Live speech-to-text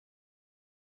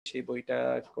সেই বইটা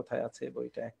কোথায় আছে,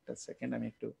 বইটা একটা সেকেন্ড, আমি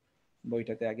একটু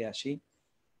বইটাতে আগে আসি।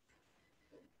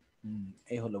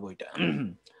 এই হলো বইটা।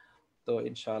 তো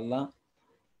ইনশাআল্লাহ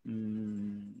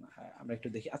আমরা একটু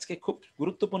দেখি। আজকে খুব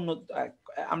গুরুত্বপূর্ণ,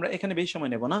 আমরা এখানে বেশি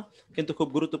সময় নেব না, কিন্তু খুব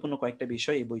গুরুত্বপূর্ণ কয়েকটা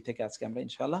বিষয় এই বই থেকে আজকে আমরা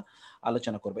ইনশাআল্লাহ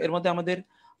আলোচনা করব। এর মধ্যে আমাদের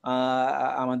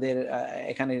আমাদের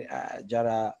এখানে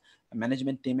যারা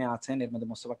ম্যানেজমেন্ট টিমে আছেন, এর মধ্যে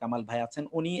মোস্তফা কামাল ভাই আছেন,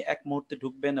 উনি এক মুহূর্তে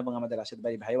ঢুকবেন, এবং আমাদের রাশেদ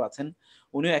ভাইও আছেন,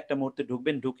 উনিও একটা মুহূর্তে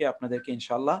ঢুকবেন। ঢুকে আপনাদেরকে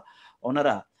ইনশাআল্লাহ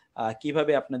ওনারা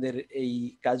কিভাবে আপনাদের এই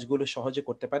কাজগুলো সহজে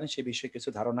করতে পারেন সে বিষয়ে কিছু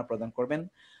ধারণা প্রদান করবেন।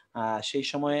 সেই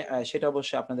সময় সেটা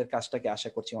অবশ্যই আপনাদের কাজটাকে আশা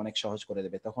করছি অনেক সহজ করে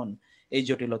দেবে। তখন এই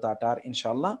জটিলতাটা আর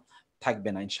ইনশাআল্লাহ থাকবে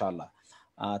না ইনশাআল্লাহ।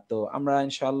 তো আমরা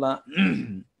ইনশাআল্লাহ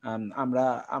আমরা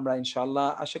আমরা ইনশাআল্লাহ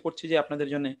আশা করছি যে আপনাদের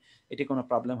জন্য এটি কোনো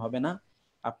প্রবলেম হবে না।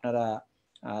 আপনারা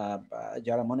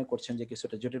যারা মনে করছেন যে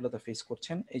কিছুটা জটিলতা ফেস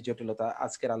করছেন, এই জটিলতা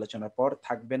আজকের আলোচনার পর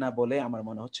থাকবে না বলে আমার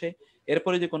মনে হচ্ছে।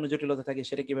 এরপরে যে কোনো জটিলতা থাকে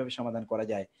সেটা কিভাবে সমাধান করা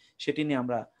যায় সেটি নিয়ে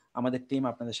আমাদের টিম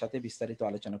আপনাদের সাথে বিস্তারিত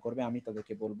আলোচনা করবে। আমি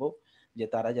তাদেরকে বলবো যে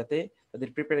তারা যাতে তাদের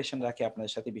প্রিপারেশন রাখে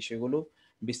আপনাদের সাথে বিষয়গুলো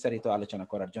বিস্তারিত আলোচনা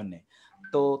করার জন্য।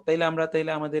 তো তাইলে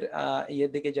আমাদের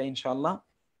ইয়ের দিকে যাই ইনশাআল্লাহ।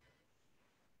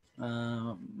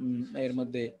 এর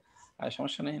মধ্যে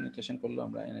সমস্যা নেই, অ্যানোটেশন করলেও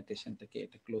আমরা অ্যানোটেশনটাকে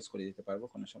এটা ক্লোজ করে দিতে পারবো,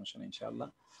 কোনো সমস্যা নেই ইনশাআল্লাহ।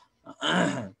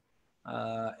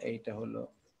 এইটা হলো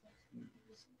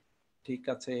ঠিক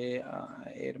আছে।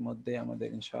 এর মধ্যে আমাদের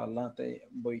ইনশাআল্লাহ তাই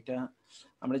বইটা,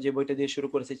 আমরা যে বইটা দিয়ে শুরু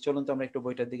করেছি, চলুন তো আমরা একটু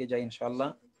বইটার দিকে যাই ইনশাআল্লাহ।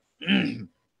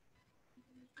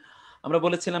 আমরা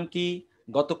বলেছিলাম কি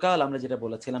গতকাল, আমরা যেটা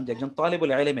বলেছিলাম যে একজন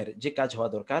তালিবুল ইলমের যে কাজ হওয়া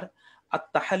দরকার,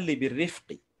 আত-তাহাল্লি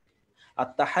বির-রিফকি,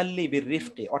 আত-তাহাল্লি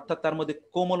বির-রিফকি, অর্থাৎ তার মধ্যে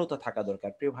কোমলতা থাকা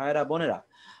দরকার। প্রিয় ভাইয়েরা বোনেরা,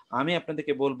 আমি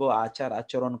আপনাদেরকে বলবো আচার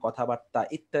আচরণ কথাবার্তা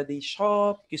ইত্যাদি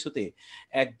সব কিছুতে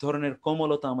এক ধরনের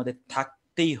কোমলতা আমাদের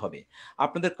থাকতেই হবে।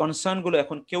 আপনাদের কনসার্নগুলো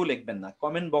এখন কেউ লিখবেন না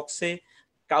কমেন্ট বক্সে,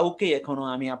 কাউকে এখনো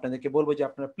আমি আপনাদেরকে বলবো যে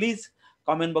আপনারা প্লিজ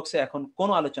কমেন্ট বক্সে এখন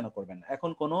কোনো আলোচনা করবেন না।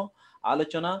 এখন কোনো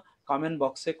আলোচনা কমেন্ট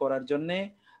বক্সে করার জন্যে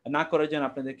না করার জন্য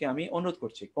আপনাদেরকে আমি অনুরোধ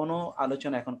করছি। কোনো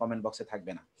আলোচনা এখন কমেন্ট বক্সে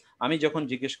থাকবে না। আমি যখন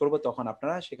জিজ্ঞেস করব তখন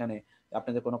আপনারা সেখানে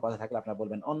আপনাদের কোনো কথা থাকলে আপনারা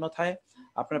বলবেন, অন্যথায়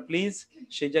আপনারা প্লিজ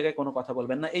সেই জায়গায় কোনো কথা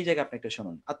বলবেন না। এই জায়গায় আপনি একটু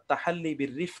শুনুন, আত-তাহাল্লি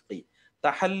বির-রিফকি,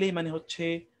 তাহাল্লি মানে হচ্ছে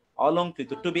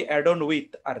অলংকৃত, টু বি অ্যাডর্ন উইথ,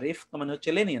 আর রিফক মানে হচ্ছে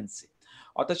লেনিয়েন্সি,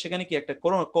 অর্থাৎ সেখানে কি একটা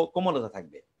কোমলতা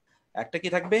থাকবে, একটা কি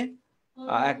থাকবে,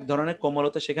 এক ধরনের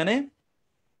কোমলতা সেখানে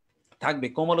থাকবে।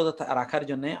 কোমলতা রাখার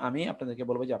জন্য আমি আপনাদেরকে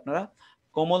বলবো যে আপনারা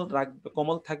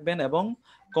কোমল থাকবেন এবং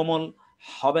কোমল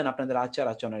হবেন আপনাদের আচার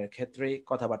আচরণের ক্ষেত্রে,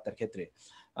 কথাবার্তার ক্ষেত্রে।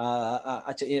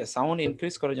 আচ্ছা, সাউন্ড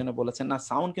ইনক্রিজ করার জন্য বলেছেন না,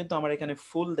 সাউন্ড কিন্তু আমার এখানে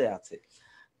ফুল দেয়া আছে।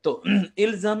 তো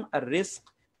ইলজাম আর রিস্ক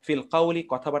ফিল কাউলি,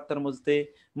 কথাবার্তার মধ্যে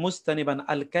মুস্তানিবান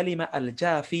আল কালিমা আল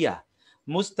জাফিয়া,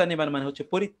 মুস্তানিবান মানে হচ্ছে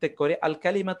পরিত্যাগ করে, আল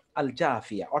কালিমাত আল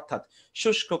জাফিয়া অর্থাৎ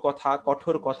শুষ্ক কথা,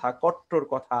 কঠোর কথা, কট্টর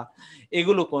কথা,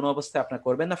 এগুলো কোন অবস্থায় আপনার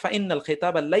করবেন না। ফাইনাল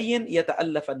খিতাব আল্লাইয়িন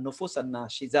ইয়াতাআল্লাফ আন-নুফুস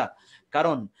আন-নাশিজা,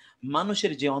 কারণ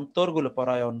মানুষের যে অন্তরগুলো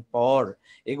পলায়ন পর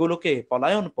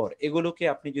এগুলোকে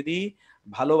আপনি যদি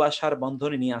ভালোবাসার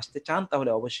বন্ধনে নিয়ে আসতে চান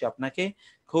তাহলে অবশ্যই আপনাকে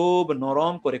খুব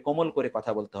নরম করে কোমল করে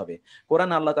কথা বলতে হবে।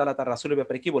 কোরআন আল্লাহ তাআলা তার রাসূলের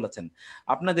ব্যাপারে কি বলেছেন,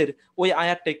 আপনাদের ওই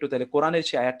আয়াতটা একটু, তাহলে কোরআনের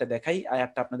সেই আয়াতটা দেখাই,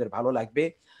 আয়াতটা আপনাদের ভালো লাগবে,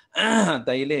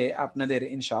 তাইলে আপনাদের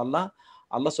ইনশাআল্লাহ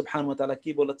আল্লাহ সুবহানাহু ওয়া তাআলা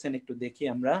কি বলেছেন একটু দেখি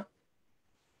আমরা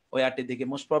ওই আয়াতটির দিকে।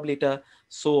 মোস্ট প্রবাবলি এটা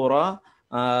সূরা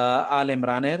আল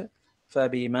ইমরানের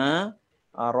ফাবিমা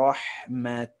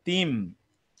রাহমাতিম,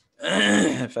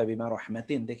 ফাবিমা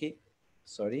রাহমাতিন, দেখি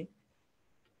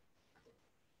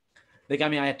দেখি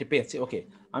আমি আয়াতটি পেয়েছি। ওকে,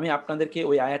 আমি আপনাদেরকে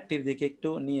ওই আয়াতটির দিকে একটু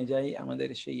নিয়ে যাই। আমাদের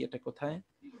সেই এটা কোথায়,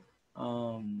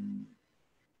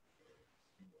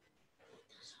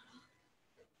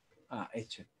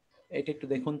 আচ্ছা এটা একটু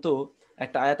দেখুন তো,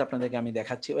 একটা আয়াত আপনাদেরকে আমি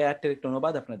দেখাচ্ছি, ওই আয়াতটির একটু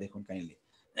অনুবাদ আপনারা দেখুন কাইন্ডলি।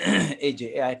 এই যে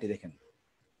এই আয়াতটি দেখেন,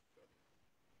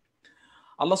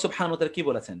 আল্লাহ সুবহানাহু ওয়া তাআলা কি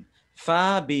বলেছেন, ফা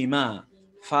বিমা,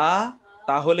 ফা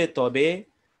তাহলে তবে,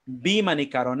 বি মানে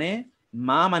কারণে,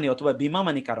 মা মানে অথবা বিমা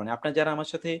মানে কারণে। আপনারা যারা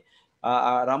আমার সাথে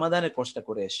রামাদানের কোর্সটা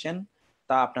করে এসেছেন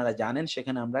তা আপনারা জানেন,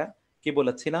 সেখানে আমরা কি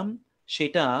বলেছিলাম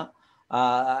সেটা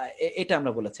এটা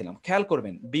আমরা বলেছিলাম, খেয়াল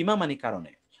করবেন, বিমা মানে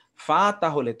কারণে, ফা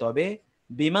তাহলে তবে,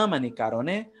 বিমা মানে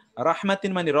কারণে,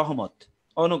 রাহমাতিন মানে রহমত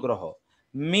অনুগ্রহ,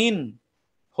 মিন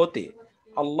হতে,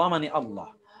 আল্লাহ মানে আল্লাহ,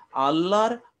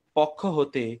 আল্লাহর পক্ষ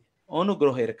হতে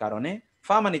অনুগ্রহের কারণে,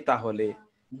 ফা মানি তাহলে,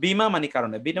 বিমা মানি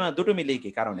কারণে, বিমা দুটো মিলিয়ে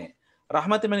কি কারণে,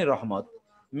 রাহমাতে মানে রহমত,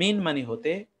 মিন মানি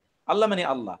হতে, আল্লাহ মানে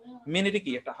আল্লাহ, মিন এটি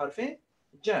কি একটা হারফে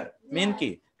জার, মিন কি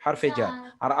হারফে জার,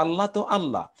 আর আল্লাহ তো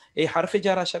আল্লাহ, এই হারফে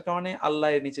জার আসার কারণে আল্লাহ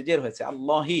এর নিচে জের হয়েছে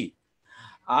আল্লাহি,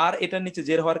 আর এটার নিচে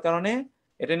জের হওয়ার কারণে,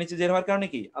 এটার নিচে জের হওয়ার কারণে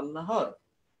কি আল্লাহর,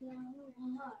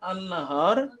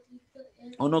 আল্লাহর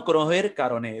অনুগ্রহের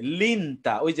কারণে,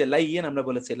 লিনতা, ওই যে লাইয়েন আমরা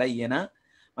বলেছি, লাইয়েনা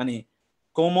মানে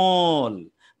কোমল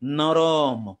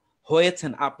নরম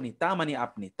হয়েছেন আপনি, তা মানে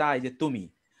আপনি, তা এই যে তুমি,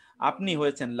 আপনি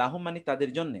হয়েছেন, লাহুম মানে তাদের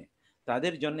জন্য,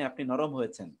 তাদের জন্য আপনি নরম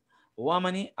হয়েছেন, ওয়া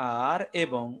মানে আর,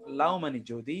 এবং লাউ মানে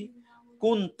যদি,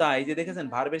 কুনতা এই যে দেখেছেন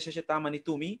ভার্বের শেষে তা মানে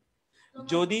তুমি,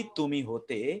 যদি তুমি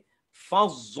হতে,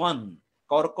 ফাজ্জান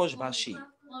কর্কশ ভাষী,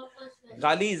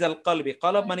 গালিজ আল কলবি,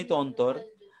 কলব মানে তো অন্তর,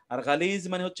 আর গালিজ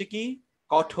মানে হচ্ছে কি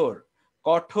কঠোর,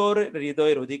 কঠোর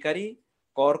হৃদয়ের অধিকারী,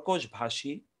 কর্কশ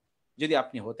ভাষী যদি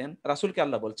আপনি হতেন। রাসূলকে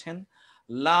আল্লাহ বলছেন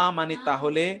লা মানে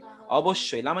তাহলে,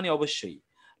 অবশ্যই, লা মানে অবশ্যই,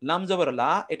 লাম জবর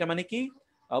লা এটা মানে কি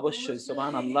অবশ্যই।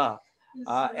 সুবহানাল্লাহ,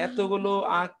 এতগুলো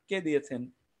আঁককে দিয়েছেন।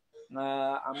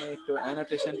 আমি একটু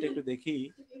অ্যানোটেশনটা একটু দেখি।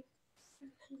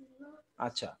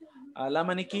 আচ্ছা, লা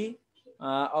মানে কি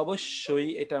অবশ্যই,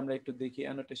 এটা আমরা একটু দেখি,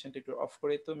 অ্যানোটেশনটা একটু অফ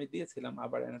করে তো আমি দিয়েছিলাম,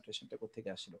 আবার অ্যানোটেশনটা কোত্থেকে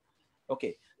আসলো। ওকে,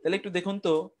 তাহলে একটু দেখুন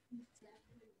তো,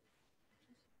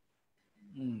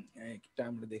 একটা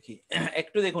আমরা দেখি,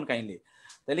 একটু দেখুন কাইন্ডলি।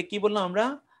 তাহলে কি বললাম আমরা,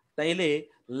 তাইলে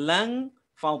লাং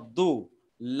ফাদু,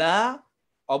 লা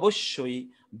অবশ্যই,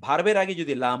 ভার্বের আগে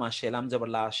যদি লাম আসে, লাম জবর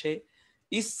লা আসে,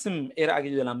 ইসম এর আগে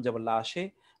যদি লাম জবর লা আসে,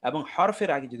 এবং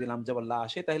হরফের আগে যদি লাম জবর লা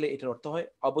আসে, তাহলে এটার অর্থ হয়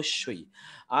অবশ্যই।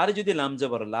 আর যদি লাম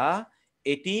জবর লা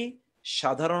এটি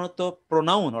সাধারণত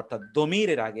প্রোনাউন অর্থাৎ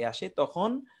দমিরের আগে আসে, তখন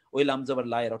ওই লাম জবর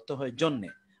লা এর অর্থ হয় জন্যে।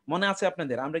 মনে আছে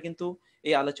আপনাদের, আমরা কিন্তু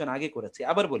এই আলোচনা আগে করেছি।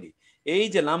 আবার বলি, এই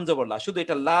যে লাম জবর লা, শুধু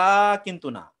এটা লা কিন্তু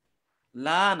না,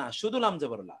 লা না, শুধু লাম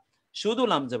জবর লা, শুধু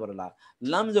লাম জবর লা।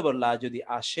 লাম জবর লা যদি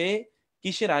আসে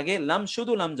কিসের আগে, লাম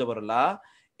শুধু লাম জবর লা,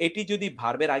 এটি যদি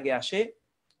ভার্বের আগে আসে,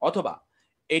 অথবা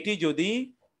এটি যদি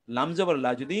লাম জবর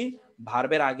লা যদি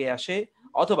ভার্বের আগে আসে,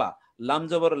 অথবা লাম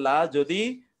জবর লা যদি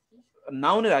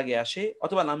নাউনের আগে আসে,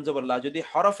 অথবা লাম জবর লা যদি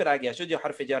হরফের আগে আসে, যে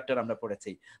হরফে জারটার আমরা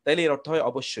পড়েছি, তাইলে এর অর্থ হয়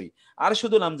অবশ্যই। আর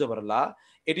শুধু লাম জবর লা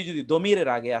এটি যদি দমিরের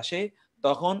আগে আসে,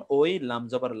 তখন ওই লাম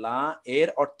জবর লা এর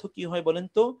অর্থ কি হয় বলেন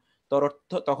তো, তার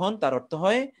অর্থ, তখন তার অর্থ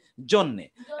হয় জন্যে।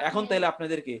 এখন তাইলে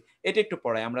আপনাদেরকে এটা একটু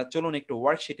পড়াই, আমরা চলুন একটু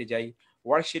ওয়ার্কশিটে যাই।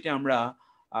 ওয়ার্কশিটে আমরা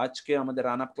আজকে আমাদের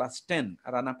run up class 10,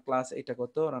 run up class এটা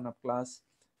কত, রান আপ ক্লাস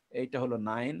এইটা হলো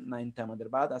 9, 9টা আমাদের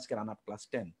বাদ, আজকে রান আপ ক্লাস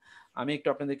 10। আমি একটু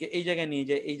আপনাদেরকে এই জায়গায় নিয়ে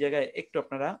যাই, এই জায়গায় একটু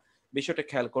আপনারা বিষয়টা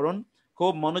খেয়াল করুন,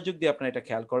 খুব মনোযোগ দিয়ে আপনারা এটা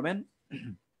খেয়াল করবেন,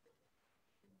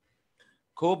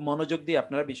 খুব মনোযোগ দিয়ে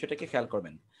আপনারা বিষয়টাকে খেয়াল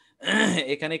করবেন।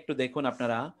 এখানে একটু দেখুন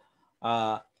আপনারা,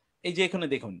 এই যে এখানে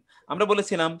দেখুন, আমরা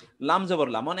বলেছিলাম লাম জবর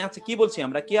লা, মনে আছে কি বলছি,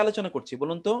 আমরা কি আলোচনা করছি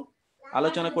বলুন তো,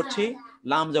 আলোচনা করছি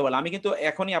লাম জবর লা। আমি কিন্তু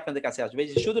এখনই আপনাদের কাছে আসবে, এই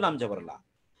যে শুধু লাম জবর লা,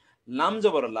 লাম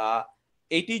জবর লা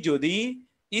এটি যদি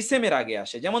ইসেমের আগে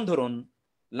আসে, যেমন ধরুন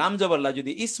লাম জবর লা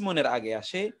যদি ইসমনের আগে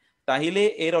আসে, তাহলে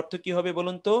এর অর্থ কি হবে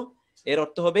বলুন তো, এর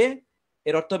অর্থ হবে,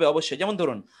 এর অর্থ হবে অবশ্যই। যেমন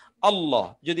ধরুন আল্লাহ,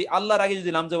 যদি আল্লাহর আগে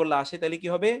যদি লাম জবর লা আসে, তাহলে কি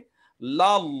হবে,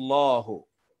 লাল্লাহু,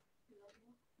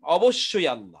 অবশ্যই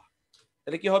আল্লাহ,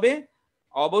 তাহলে কি হবে,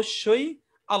 অবশ্যই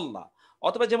আল্লাহ।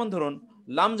 অথবা যেমন ধরুন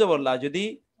লাম জবর লা যদি,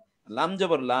 লাম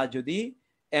জবর লা যদি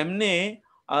এমনে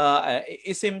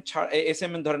এসএম,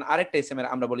 এসএম ধরেন আরেকটা এসএম এর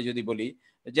আমরা বলি, যদি বলি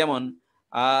যেমন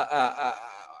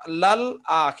লাল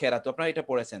আখিরাত, আপনারা এটা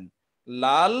পড়েছেন,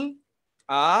 লাল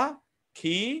আ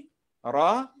খি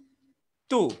রা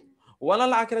তু,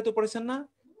 ওয়ালাল আখিরাতু পড়েছেন না,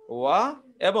 ওয়া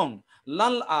এবং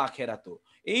লাল আখিরাতু,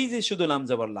 এই যে শুধু লাম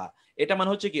জবর লা, এটা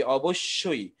মানে হচ্ছে কি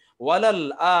অবশ্যই, ওয়ালাল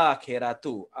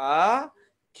আখিরাতু, আ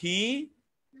খি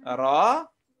রা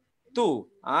তু,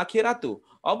 আখিরাতু,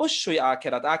 অবশ্যই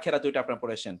আখিরাত, আখিরাতু এটা আপনারা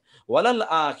পড়েছেন, ওয়ালাল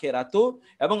আখিরাতু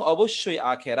এবং অবশ্যই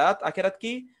আখিরাত, আখিরাত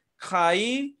কি খাই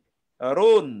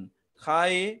রুন,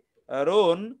 খাই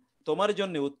রুন তোমার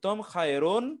জন্য উত্তম,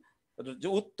 খায়রুন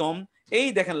উত্তম। এই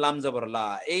দেখেন লাম জবর লা,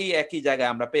 এই একই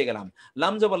জায়গায় আমরা পেয়ে গেলাম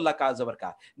লাম জবর লা কা জবর কা,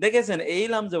 দেখেছেন এই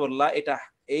লাম জবর লা এটা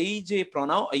এই যে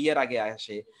প্রনাউন এর আগে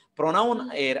আসে, প্রনাউন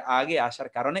এর আগে আসার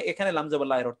কারণে এখানে লাম জবর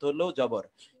লা এর অর্থ হলো জবর,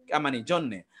 মানে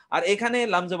জন্যে। আর এখানে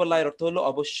লাম জবর লা এর অর্থ হলো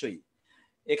অবশ্যই,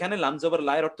 এখানে লাম জবর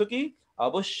লা এর অর্থ কি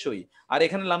অবশ্যই, আর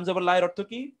এখানে লাম জবর লা এর অর্থ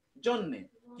কি জন্যে।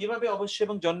 কিভাবে অবশ্যই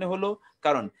এবং জন্যে হলো,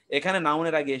 কারণ এখানে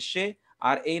নাউনের আগে এসছে,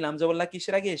 আর এই লাম জবর লা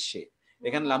কিসের আগে এসছে,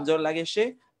 এখানে লাম জবর লা আগে এসছে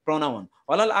প্রনাউন,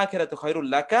 ওয়ালাল আখিরাতু খায়রুল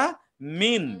লাকা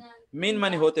মিন, মিন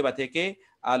মানে হতে বা থেকে,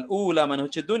 আল উলা মানে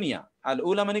হচ্ছে দুনিয়া, আল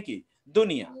উলা মানে কি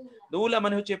দুনিয়া, উলা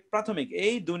মানে হচ্ছে প্রাথমিক,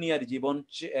 এই দুনিয়ার জীবন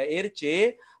এর চেয়ে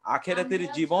আখেরাতের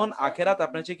জীবন, আখেরাত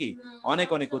আপনার চেয়ে কি অনেক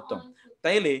অনেক উত্তম।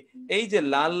 তাইলে এই যে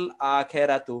লাল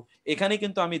আখেরাতু, এখানে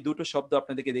কিন্তু আমি দুটো শব্দ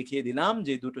আপনাদেরকে দেখিয়ে দিলাম,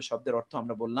 যে দুটো শব্দের অর্থ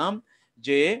আমরা বললাম,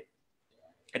 যে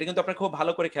এটা কিন্তু আপনারা খুব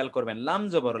ভালো করে খেয়াল করবেন, লাম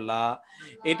জবর লা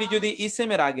এটি যদি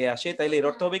ইসেমের আগে আসে, তাইলে এর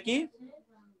অর্থ হবে কি,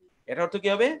 এটার অর্থ কি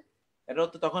হবে, এটার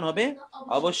অর্থ তখন হবে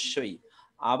অবশ্যই।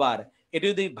 আবার এটি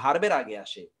যদি ভার্বের আগে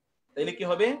আসে, তাহলে কি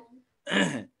হবে,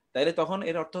 তাইলে তখন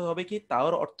এর অর্থ হবে কি,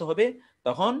 তাওর অর্থ হবে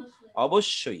তখন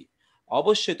অবশ্যই,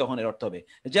 অবশ্যই তখন এর অর্থ হবে।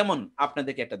 যেমন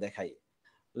আপনাদেরকে একটা দেখাই,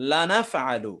 লা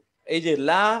নাফআলু, এই যে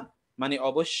লা মানে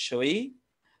অবশ্যই,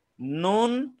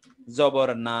 নুন জবর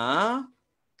না,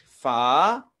 ফা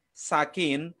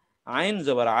সাকিন, আইন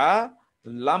জবর আ,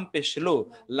 লাম পেশ লো,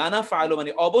 লা নাফআলু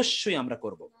মানে অবশ্যই আমরা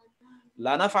করব।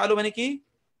 লা নাফআলু মানে কি,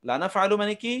 লা নাফআলু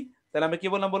মানে কি, তাহলে আমরা কি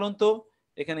বললাম বলুন তো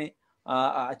এখানে,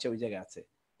 আচ্ছা ওই জায়গায় আছে,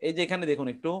 এই যে এখানে দেখুন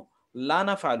একটু, লা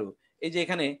নাফআলু, এই যে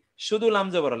এখানে শুধু লাম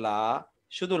জবর লা,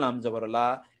 শুধু লাম জবর লা,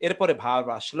 এরপরে ভাব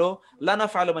আসলো, লা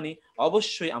নাফআলু মানে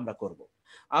অবশ্যই আমরা করব।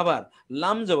 আবার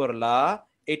লাম জবর লা,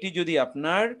 এটি যদি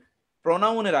আপনার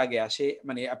প্রনাউনের আগে আসে,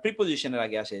 মানে প্রিপোজিশনের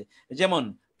আগে আসে, যেমন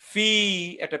ফি,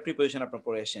 একটা প্রিপোজিশন আপনার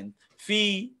পড়ে আসেন, ফি,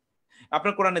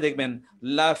 আপনার কোরআনে দেখবেন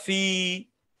লাফি,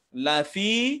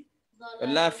 লাফি,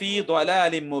 লাফি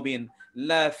দালালিম মুবিন,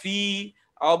 লাফি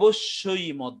অবশ্যই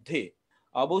মধ্যে,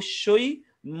 অবশ্যই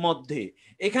মধ্যে।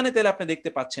 এখানে তাহলে আপনি দেখতে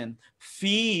পাচ্ছেন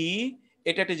ফি,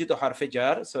 এটা একটা যেহেতু হারফে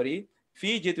জার, সরি, ফি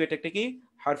যেহেতু এটা একটা কি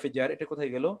হারফে জার, এটা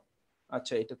কোথায় গেল,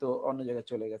 আচ্ছা এটা তো অন্য জায়গায়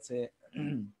চলে গেছে,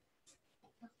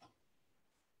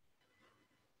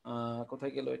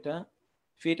 কোথায় গেল এটা,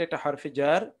 ফি এটা একটা হারফে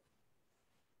জার,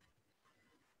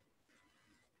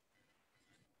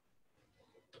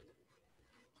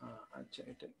 আচ্ছা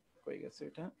এটা কই গেছে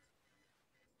এটা,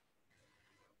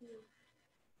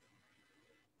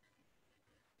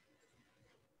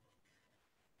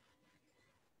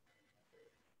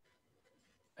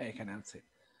 এখানে আছে,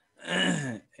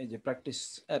 এই যে প্র্যাকটিস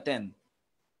 10,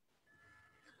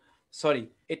 সরি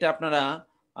এটা আপনারা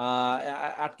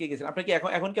আটকে গেছেন, আপনি কি এখন,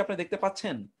 এখন কি আপনি দেখতে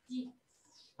পাচ্ছেন,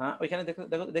 হ্যাঁ ওইখানে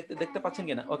দেখতে দেখতে পাচ্ছেন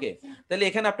কিনা, ওকে। তাহলে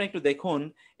এখানে আপনি একটু দেখুন,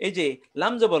 এই যে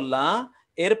লাম জবল্লা,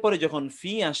 এরপরে যখন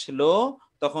ফি আসলো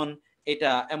তখন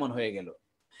এটা এমন হয়ে গেল,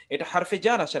 এটা হারফে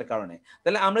জার আসার কারণে।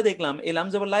 তাহলে আমরা দেখলাম এই লাম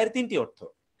জবল্লা এর তিনটি অর্থ,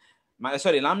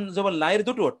 সরি লাম জবল্লা এর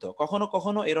দুটো অর্থ, কখনো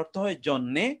কখনো এর অর্থ হয়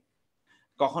জন্যে,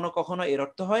 কখনো কখনো এর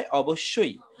অর্থ হয়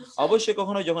অবশ্যই, অবশ্যই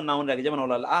কখনো যখন নাউন লাগে, যেমন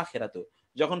ওয়াল আখিরাতু,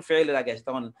 যখন ফেইলের আগে আসে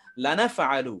তখন লানা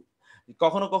ফাআলু,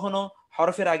 কখনো কখনো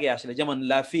হরফের আগে আসলে, যেমন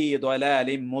লাফি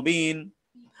দালালিম মুবিন।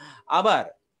 আবার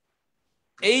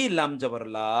এই লাম জবর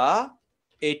লা,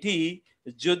 এটি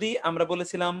যদি আমরা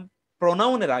বলেছিলাম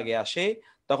প্রোনাউনের আগে আসে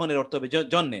তখন এর অর্থ হবে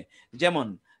জন্যে, যেমন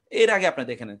এর আগে আপনি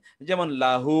দেখেন, যেমন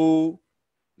লাহু,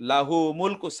 লাহু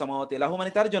মুলকু সামাওয়াতি, লাহু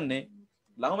মানে তার জন্য,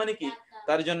 লাহু মানে কি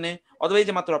তার জন্য, অথবা এই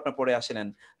যে মাত্র আপনার পড়ে আসলেন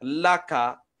লাকা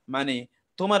মানে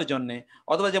তোমার জন্য,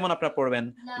 অথবা যেমন আপনার পড়বেন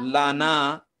লানা,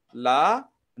 লা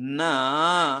না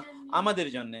আমাদের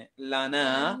জন্য, লানা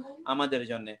আমাদের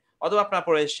জন্য, অথবা আপনার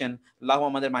পড়ে এসেছেন লাহু,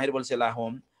 আমাদের মাহির বলছে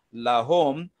লাহম,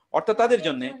 লাহম অর্থাৎ তাদের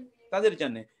জন্য, তাদের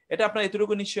জন্য। এটা আপনার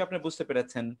এতটুকু নিশ্চয়ই আপনি বুঝতে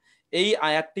পেরেছেন। এই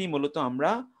আয়াতটি মূলত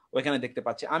আমরা ওইখানে দেখতে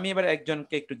পাচ্ছি। আমি এবার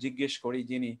একজনকে একটু জিজ্ঞেস করি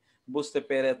যিনি বুঝতে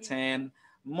পেরেছেন,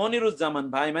 মনিরুজ্জামান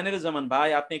ভাই, মনিরুজ্জামান ভাই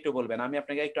আপনি একটু বলবেন, আমি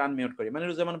আপনাকে একটু আনমিউট করি।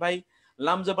 মনিরুজ্জামান ভাই,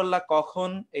 লাম জবল্লা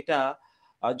কখন এটা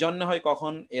জন্ম হয়,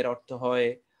 কখন এর অর্থ হয়,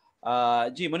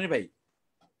 জি মনির ভাই,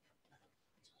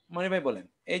 মনির ভাই বলেন,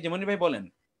 এই যে মনির ভাই বলেন।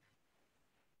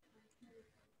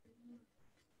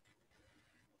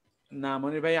 না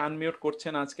মনির ভাই আনমিউট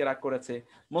করছেন, আজকে রাগ করেছে।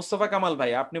 মোস্তফা কামাল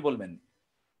ভাই আপনি বলবেন,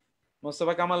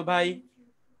 মোস্তফা কামাল ভাই।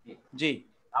 জি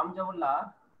আমজাউল্লাহ,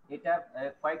 এটা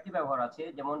কয়েকটি ব্যবহার আছে,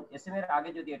 যেমন এসএম এর আগে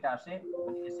যদি এটা আসে,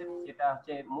 মানে এসএম যেটা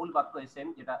হচ্ছে মূল বাক্য এসএম,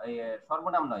 যেটা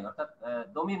সর্বনাম নয় অর্থাৎ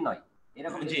দমির নয়,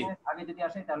 এরকম জি এসএম এর আগে যদি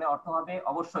আসে তাহলে অর্থ হবে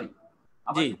অবশ্যই।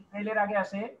 আবার জি যদি ফেলের আগে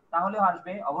আসে তাহলেও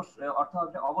আসবে অবশ্যই, অর্থ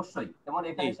হবে অবশ্যই। যেমন জি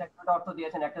এখানে সে একটা অর্থ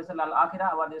দিয়েছেন, একটা হচ্ছে লাল আখিরা,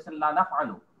 আবার দিয়েছেন লা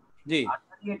নাফআলু। জি আর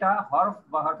যদি এটা হরফ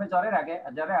বা হরফে জরের আগে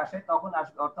জরে আসে তখন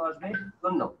অর্থ আসবে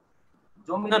জন্য। না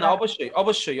জমিরের না আগে, অবশ্যই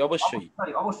অবশ্যই অবশ্যই।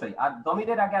 অবশ্যই অবশ্যই, আর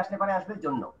দমিরের আগে আসলে পরে আসবে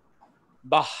জন্য।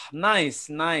 বাহ, নাইস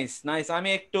নাইস নাইস। আমি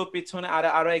একটু পিছনে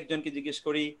আরো একজনকে জিজ্ঞেস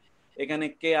করি, এখানে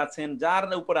কে আছেন যার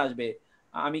উপর আসবে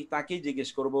আমি তাকেই জিজ্ঞেস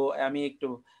করব। আমি একটু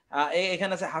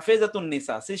এখানে আছে হাফেজাতুন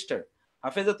নিসা, সিস্টার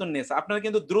হাফেজাতুন নিসা, আপনারা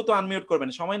কিন্তু দ্রুত আনমিউট করবেন,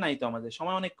 সময় নাই তো, আমাদের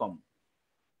সময় অনেক কম।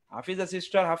 হাফিজা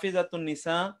সিস্টার, হাফিজাতুন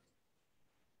নিসা,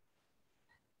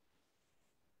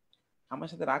 আমার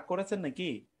সাথে রাগ করেছেন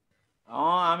নাকি?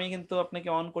 আমি কিন্তু আপনাকে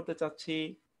অন করতে চাচ্ছি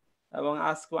এবং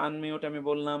আজকে আনমিউট আমি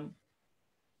বললাম।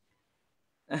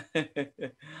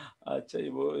 আচ্ছা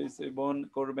এই বোন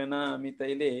করবে না, আমি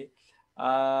তাইলে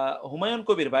হুমায়ুন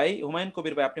কবির ভাই, হুমায়ুন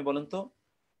কবির ভাই আপনি বলেন তো,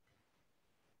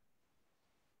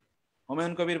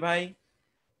 হুমায়ুন কবির ভাই।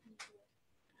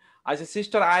 আচ্ছা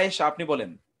সিস্টার আয়েশা আপনি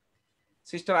বলেন,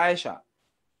 সিস্টার আয়েশা।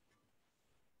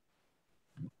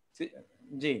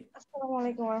 জি আসসালামু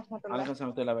আলাইকুম ওয়া রাহমাতুল্লাহ। ওয়ালাইকুম আসসালাম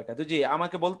ওয়া রাহমাতুল্লাহি ওয়া বারাকাতুহু। জি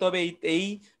আমাকে বলতে হবে এই এই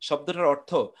শব্দটার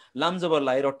অর্থ, লাম জবর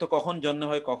লা এর অর্থ কখন জন্ম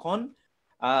হয়, কখন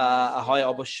হয়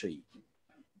অবশ্যই।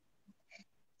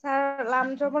 স্যার লাম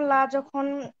জবর লা যখন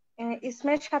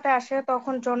ইসমের সাথে আসে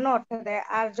তখন জন্য অর্থ দেয়,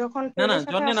 আর যখন না না, ফেলের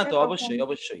সাথে জন্য না আসে তো, তখন অবশ্যই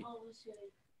অবশ্যই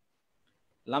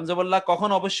লাম জবল্লা কখন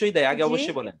অবশ্যই দেয়, আগে জি।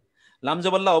 অবশ্যই বলেন। লাম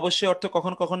জবল্লা অবশ্যই অর্থ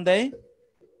কখন কখন দেয়?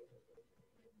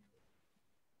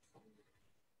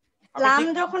 আপনি লাম ঠিক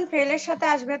যখন ফেলের সাথে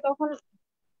আসবে তখন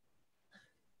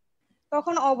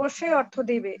তখন অবশ্যই অর্থ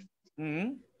দিবে। হুম,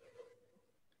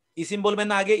 ইসিম বলবেন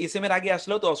না আগে, ইসিমের আগে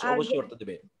আসলেও তো আর অবশ্যই অর্থ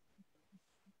দেবে।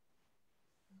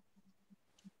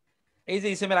 এই যে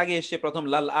ইসিমের আগে এসছে প্রথম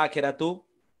লাল আখিরাতু,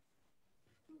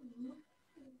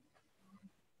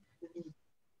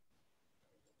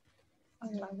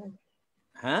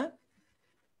 হ্যাঁ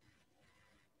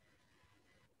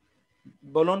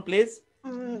বলুন প্লিজ।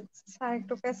 স্যার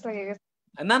একটু পেস লেগে গেছে।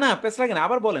 না না, পেছ লাগে না,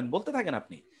 আবার বলেন, বলতে থাকেন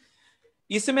আপনি।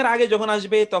 ইসিমের আগে যখন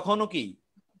আসবে তখনও কি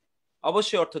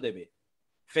অবশ্যই অর্থ দেবে,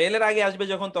 ফেলের আগে আসবে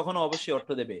যখন তখনও অবশ্যই অর্থ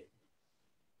দেবে,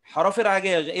 হরফের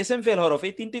আগে এসএম ফেল হরফ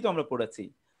এই তিনটি তো আমরা পড়েছি,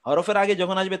 হরফের আগে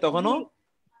যখন আসবে জি তখনও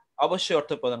অবশ্যই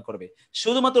অর্থ প্রদান করবে।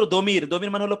 শুধুমাত্র দমির,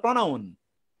 দমির মানে হলো প্রনাউন,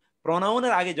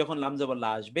 প্রনাউনের আগে যখন লামজাবাল্লা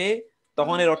আসবে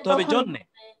তখন এর অর্থ হবে তখন জন্যে।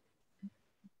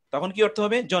 তখন কি অর্থ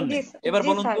হবে? জি জন্যে। এবার জি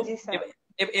বলুন স্যার, তো, জি স্যার।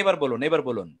 এবার বলুন, এবার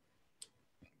বলুন।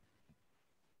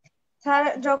 স্যার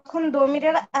যখন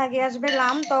দমিরের আগে আসবে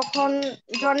লাম তখন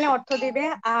জন্যে অর্থ দিবে,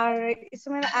 আর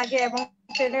ইসমের আগে এবং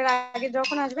ফেলের আগে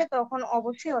যখন আসবে তখন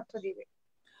অবশ্যই অর্থ দিবে।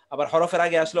 আবার হরফের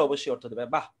আগে আসলে অবশ্যই অর্থ দেবে।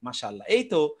 বাহ, মাশাআল্লাহ। এই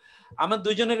তো আমার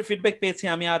দুইজনের ফিডব্যাক পেয়েছি,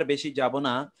 আমি আর বেশি যাব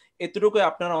না, এতটুকু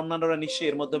আপনারা অন্যান্যরা নিশ্চয়ই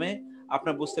এর মাধ্যমে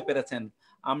আপনারা বুঝতে পেরেছেন।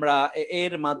 আমরা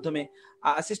এর মাধ্যমে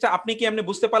সিস্টার আপনি কি আপনি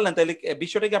বুঝতে পারলেন? তাহলে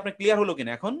বিষয়টা কি আপনার ক্লিয়ার হলো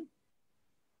কিনা এখন?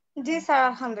 জি স্যার,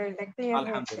 আলহামদুলিল্লাহ ক্লিয়ার হয়েছে।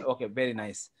 আলহামদুলিল্লাহ, ওকে, ভেরি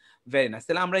নাইস, ভেরি নাইস।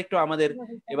 তাহলে আমরা একটু আমাদের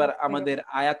এবার আমাদের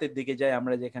আয়াতের দিকে যাই,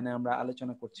 আমরা যেখানে আমরা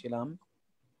আলোচনা করছিলাম।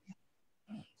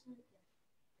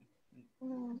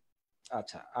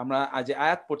 আচ্ছা, আমরা আজ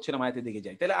আয়াত পড়ছিলাম, আয়াতের দিকে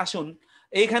যাই। তাহলে আসুন,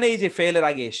 এইখানে এই যে ফেলের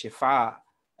আগে এসে ফা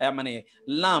মানে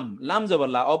লাম, লাম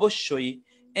জবরলা অবশ্যই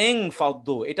এং ফদ্দ,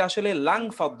 এটা আসলে লাং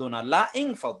ফদ্দ না, লা এং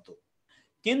ফদ্দ।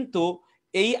 কিন্তু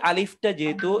এই আলিফটা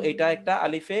যেহেতু এটা একটা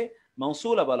আলিফে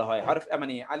মাউসুলা বলা হয়, হরফ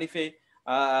মানে আলিফে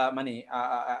মানে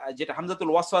যেটা হামজাতুল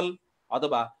ওয়াসল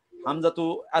অথবা হামজাতু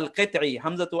আল কিতঈ,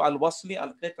 হামজাতু আল ওয়াসলি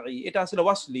আল কিতঈ, এটা আসলে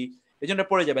ওয়াসলি, এজন্য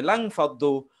পড়ে যাবে লাং ফদ্দ।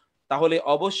 তাহলে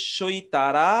অবশ্যই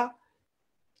তারা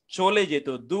চলে যেত,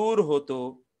 দূর হতো,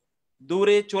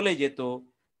 দূরে চলে যেত,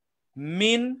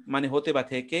 মিন মানে হতে বা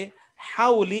থেকে,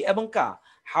 হাউলি এবং কা,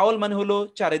 হাউল মানে হলো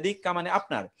চারিদিক, কা মানে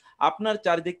আপনার, আপনার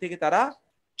চারিদিক থেকে তারা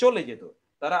চলে যেত,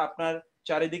 তারা আপনার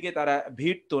চারিদিকে তারা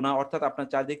ভিড়তো না, অর্থাৎ আপনার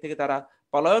চারিদিক থেকে তারা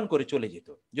পলায়ন করে চলে যেত।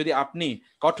 যদি আপনি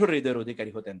কঠোর হৃদয়ের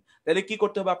অধিকারী হতেন তাহলে কি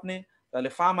করতে হবে আপনি? তাহলে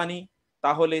ফা মানি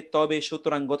তাহলে, তবে,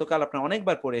 সুতরাং, গতকাল আপনারা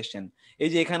অনেকবার পড়ে এসেছেন, এই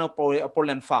যে এখানেও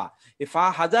পড়লেন ফা, এই ফা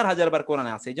হাজার হাজার বার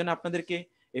কোরআনে আছে, এই জন্য আপনাদেরকে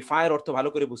এই ফা এর অর্থ ভালো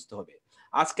করে বুঝতে হবে।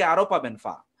 আজকে আরো পাবেন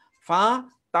ফা, ফা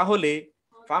তাহলে,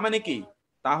 ফা মানে কি?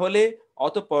 তাহলে,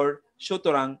 অতঃপর,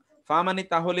 সুতরাং, ফা মানে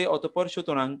তাহলে, অতঃপর,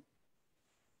 সুতরাং।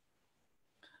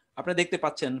 আপনি দেখতে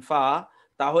পাচ্ছেন ফা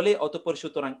তাহলে, অতঃপর,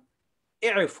 সুতরাং,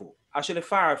 ইফু, আসলে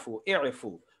ফাফু ইফু,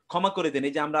 ক্ষমা করে দেন।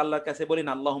 এই যে আমরা আল্লাহর কাছে বলি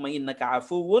না আল্লাহুম্মা ইন্নাকা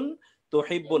আফুউন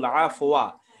তুহিব্বুল আফওয়া,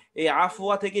 এই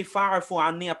আফওয়া থেকে ফাফু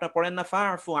আননি, আপনারা পড়েন না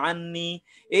ফাফু আননি,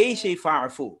 এই সেই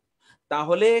ফাফু,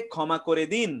 তাহলে ক্ষমা করে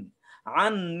দিন,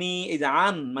 আননি, এই যে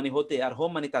আন মানে হতে, আর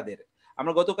হোম মানে তাদের।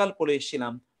 আমরা গতকাল পড়ে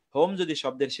এসেছিলাম হোম যদি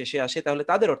শব্দের শেষে আসে তাহলে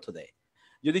তাদের অর্থ দেয়,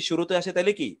 যদি শুরুতে আসে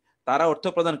তাহলে কি তারা অর্থ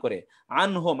প্রদান করে।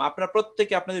 আন হোম, আপনারা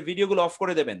প্রত্যেকে আপনাদের ভিডিওগুলো অফ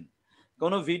করে দেবেন,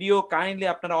 কোনো ভিডিও কাইন্ডলি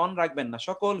আপনারা অন রাখবেন না,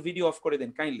 সকল ভিডিও অফ করে দিন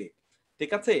কাইন্ডলি,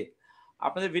 ঠিক আছে?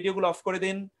 আপনাদের ভিডিওগুলো অফ করে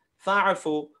দিন।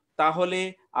 ফাআফু, তাহলে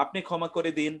আপনি ক্ষমা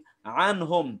করে দিন, আন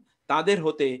হোম, তাদের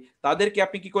হতে, তাদেরকে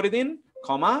আপনি কি করে দিন?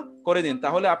 ক্ষমা করে দিন।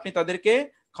 তাহলে আপনি তাদেরকে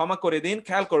ক্ষমা করে দিন,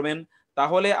 খেয়াল করবেন,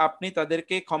 তাহলে আপনি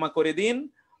তাদেরকে ক্ষমা করে দিন,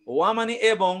 ওয়া মানে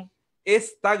এবং,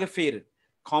 ইস্তাগফির,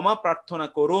 ক্ষমা প্রার্থনা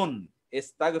করুন,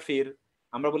 ইস্তাগফির,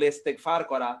 আমরা বলি ইস্তেগফার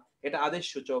করা, এটা আদেশ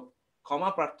সূচক, ক্ষমা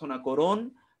প্রার্থনা করুন।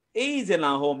 এই যে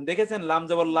লাহম দেখেছেন,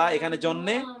 লামজাবাল্লাহ এখানে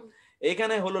জন্যে,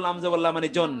 এখানে হলো লামজাবাল্লাহ মানে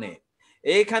জন্যে,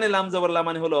 এখানে লামজাবাল্লাহ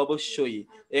মানে হলো অবশ্যই,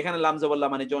 এখানে লামজাবাল্লাহ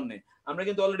মানে জন্যে। আমরা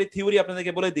কিন্তু অলরেডি থিওরি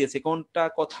আপনাদেরকে বলে দিয়েছি কোনটা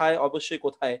কোথায় অবশ্যই,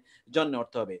 কোথায় জন্যে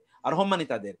অর্থ হবে। আর হোম মানে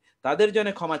তাদের, তাদের জন্য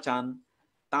ক্ষমা চান,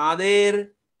 তাদের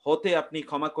হতে আপনি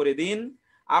ক্ষমা করে দিন।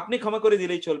 আপনি ক্ষমা করে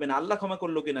দিলেই চলবে না, আল্লাহ ক্ষমা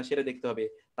করলো কিনা সেটা দেখতে হবে,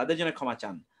 তাদের জন্য ক্ষমা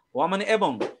চান। ওয়া মানে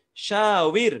এবং,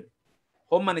 শাওয়ির,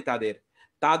 হোম মানে তাদের,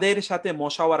 তাদের সাথে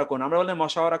মশাওয়ারা করুন। আমরা বললাম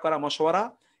মশাওয়ারা করা, মশওয়ারা,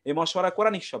 এই মশওয়ারা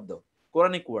কোরআনিক শব্দ,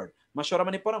 কোরআনিক ওয়ার্ড, মশওয়ারা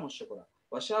মানে পরামর্শ করা,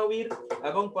 ওয়াশাওয়ির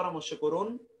এবং পরামর্শ করুন,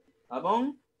 এবং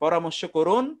পরামর্শ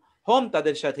করুন, হোম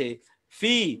তাদের সাথে,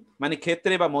 ফি মানে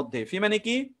ক্ষেত্রে বা মধ্যে, ফি মানে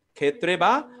কি? ক্ষেত্রে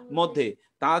বা মধ্যে,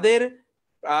 তাদের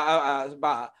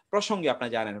বা প্রসঙ্গে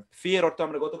আপনারা জানেন। ফি এর অর্থ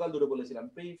আমরা গতকাল দুটো বলেছিলাম,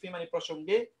 ফি মানে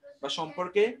প্রসঙ্গে বা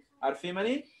সম্পর্কে, আর ফি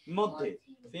মানে মধ্যে।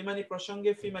 ফি মানে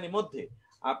প্রসঙ্গে, ফি মানে মধ্যে।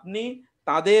 আপনি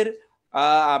তাদের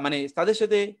মানে তাদের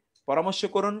সাথে পরামর্শ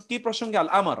করুন কি প্রসঙ্গে? আল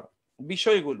আমর,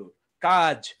 বিষয়গুলো,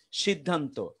 কাজ,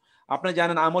 সিদ্ধান্ত। আপনারা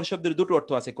জানেন আমর শব্দের দুটো অর্থ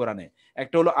আছে কোরআনে,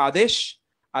 একটা হলো আদেশ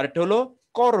আর একটা হলো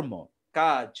কর্ম,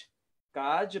 কাজ,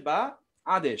 কাজ বা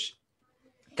আদেশ।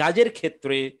 কাজের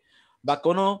ক্ষেত্রে বা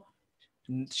কোনো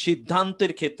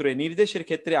সিদ্ধান্তের ক্ষেত্রে, নির্দেশের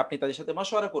ক্ষেত্রে আপনি তাদের সাথে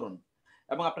মশওয়ারা করুন।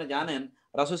 এবং আপনি জানেন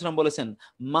রাসূল সাল্লাল্লাহু আলাইহি ওয়াসাল্লাম বলেছেন,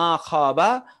 মা খাবা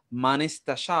মান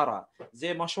ইস্তাশারা, যে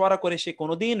মশওয়ারা করে সে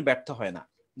কোনোদিন ব্যর্থ হয় না।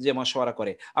 যে মশওয়ারা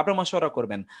করে, আপনি মশওয়ারা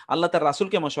করবেন, আল্লাহ তার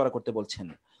রাসূলকে মশওয়ারা করতে বলছেন।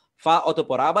 ফা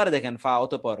অতঃপর, আবার দেখেন ফা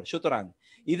অতঃপর, সুতরাং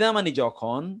ইদা মানে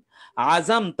যখন,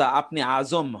 আজামতা আপনি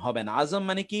আজম হবেন। আজম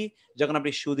মানে কি? যখন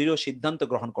আপনি সুদৃঢ় সিদ্ধান্ত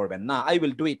গ্রহণ করবেন, না I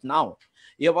will do it now,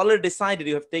 you have already decided,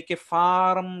 you have take a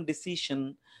farm decision.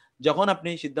 যখন আপনি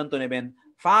সিদ্ধান্ত নেবেন,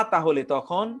 ফা তাহলে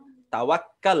তখন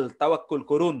তাওয়াক্কাল, তাওয়াক্কুল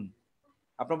করুন।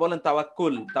 আপনি বলেন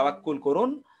তাওয়াক্কুল, তাওয়াক্কুল করুন।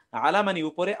 আলা মানে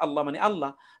উপরে, আল্লাহ মানে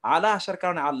আল্লাহ। আলা আসার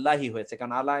কারণে আল্লাহই হয়েছে,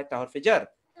 কারণ আলা একটা হরফে জার।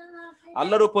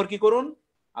 আল্লাহর উপর কি করুন?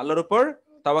 আল্লাহর উপর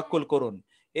তাওয়াক্কুল করুন।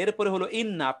 এরপরে হলো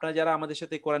ইন্না। আপনারা যারা আমাদের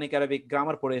সাথে কোরআনিক আরবিক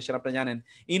গ্রামার পড়ে এসেছেন, আপনারা জানেন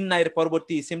ইন্না এর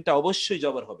পরবর্তী ইসিমটা অবশ্যই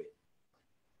জবর হবে।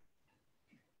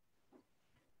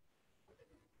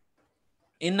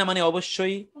 ইন্না মানে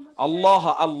অবশ্যই। আল্লাহ,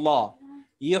 আল্লাহ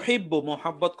ইউহিব্বু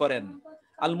মুহাব্বত করেন,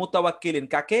 আল মুতাওয়াক্কিলিন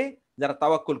কাকে? যারা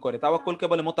তাওয়াক্কুল করে। তাওয়াক্কুলকে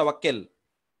বলে মুতাওয়াক্কিল।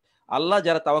 আল্লাহ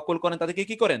যারা তাওয়াক্কুল করেন তাদেরকে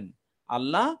কি করেন?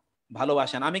 আল্লাহ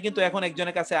ভালোবাসেন। আমি কিন্তু এখন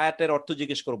একজনের কাছে আয়াতের অর্থ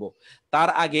জিজ্ঞেস করব, তার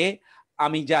আগে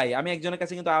আমি যাই, আমি একজনের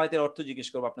কাছে কিন্তু আয়াতের অর্থ জিজ্ঞেস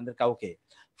করব আপনাদের কাউকে।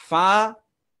 ফা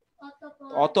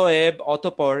অতএব,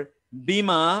 অতঃপর,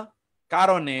 বিমা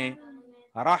কারণে,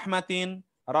 রাহমাতিন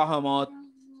রহমত,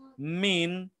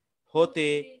 মিন হতে,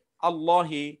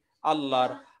 আল্লাহি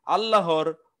আল্লাহর, আল্লাহর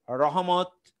রহমত,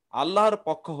 আল্লাহর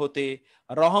পক্ষ হতে,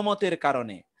 রহমতের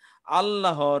কারণে,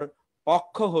 আল্লাহর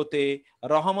পক্ষ হতে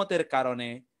রহমতের কারণে,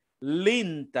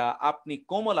 লিনতা আপনি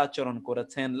কোমল আচরণ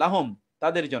করেছেন, লাহম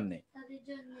তাদের জন্য,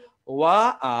 ওয়া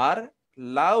আর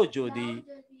লাউ যদি,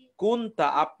 কুনতা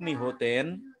আপনি হতেন,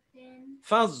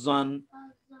 ফাজ্জান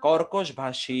কর্কশ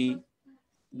ভাষী,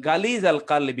 গালিজ আল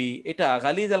কালবি, এটা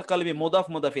গালিজ আল কালবি মুদাফ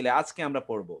মুদাফ ইলাইহি আজকে আমরা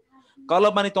পড়বো।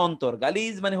 কলব মানে তো অন্তর,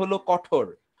 গালিজ মানে হলো কঠোর,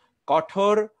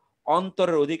 কঠোর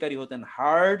অন্তরের অধিকারী হতেন,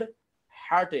 হার্ড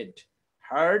হার্টেড,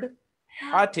 হার্ড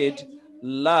হার্টেড,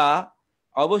 লা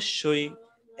অবশ্যই,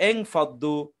 এং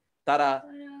ফাদ্দু তারা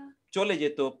চলে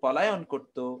যেত, পলায়ন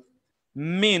করত,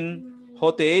 মিন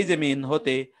হতে, এই যে মিন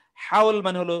হতে, হাউল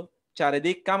মানে হলো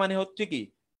চারিদিক, কা মানে হচ্ছে কি?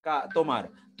 কা তোমার,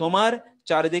 তোমার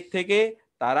চারিদিক থেকে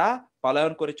তারা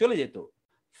পলায়ন করে চলে যেত।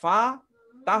 ফা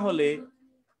তাহলে,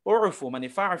 উরফু মানে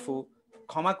ফাফু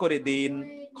ক্ষমা করে দিন,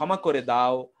 ক্ষমা করে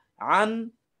দাও, আন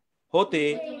হতে,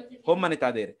 হোম মানে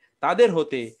তাদের, তাদের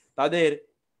হতে, তাদের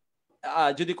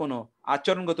যদি কোনো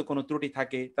আচরণগত কোনো ত্রুটি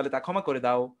থাকে তাহলে তা ক্ষমা করে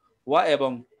দাও। ওয়া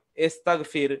এবং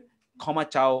ইস্তাগফির ক্ষমা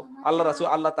চাও, আল্লাহ রাসূল,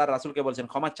 আল্লাহ তার রাসূলকে বলছেন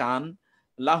ক্ষমা চান,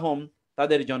 লাহুম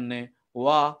তাদের জন্য,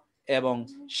 ওয়া এবং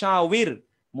শাওয়ির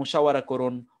মুশাওয়ারা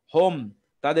করুন, হোম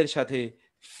তাদের সাথে,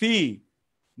 ফি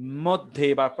মধ্যে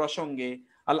বা প্রসঙ্গে,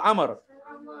 আল আমর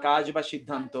কাজ বা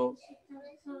সিদ্ধান্ত,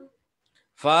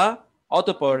 ফা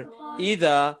অতঃপর,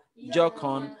 ইদা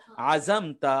যখন,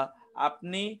 আজামতা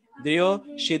আপনি দৃঢ়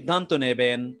সিদ্ধান্ত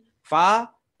নেবেন, ফা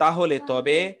তাহলে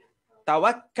তবে,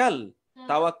 তাওয়াক্কাল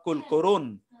তাওয়াক্কুল করুন,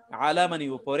 আলা মানে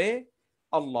উপরে,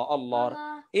 আল্লাহ আল্লাহর,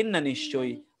 ইন্না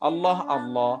নিশ্চয়ই, আল্লাহ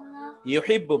আল্লাহ,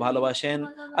 ইউহিব্বু ভালোবাসেন,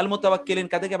 আল মুতাওয়াক্কিলিন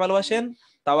কাদেরকে ভালোবাসেন?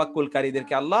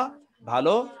 তাওয়াক্কুলকারীদেরকে আল্লাহ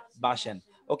ভালোবাসেন।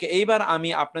 ওকে, এইবার আমি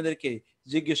আপনাদেরকে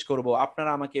জিজ্ঞেস করব,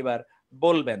 আপনারা আমাকে এবার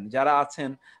বলবেন যারা আছেন।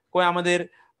 কই আমাদের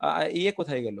ইয়ে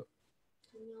কোথায় গেল?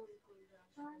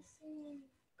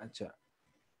 আচ্ছা,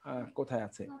 কোথায়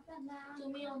আছে?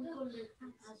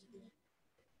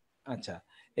 আচ্ছা,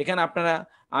 এখানে আপনারা,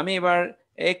 আমি এবার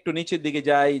একটু নিচের দিকে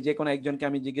যাই, যে কোনো একজনকে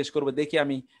আমি জিজ্ঞেস করব, দেখি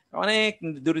আমি অনেক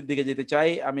দূরের দিকে যেতে চাই।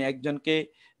 আমি একজনকে,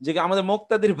 যে আমাদের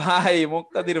মুক্তাদির ভাই,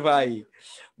 মুক্তাদির ভাই,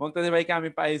 মুক্তাদির ভাইকে আমি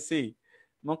পাইছি।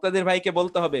 মুক্তাদির ভাইকে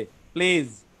বলতে হবে প্লিজ।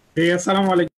 আসসালামু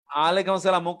আলাইকুম। ওয়ালাইকুম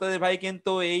আসসালাম। মুক্তাদির ভাই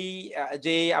কিন্তু এই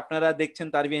যে আপনারা দেখছেন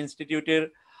তারবিয়া ইনস্টিটিউটের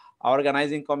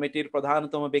অর্গানাইজিং কমিটির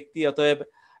প্রধানতম ব্যক্তি, অতএব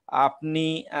আপনি,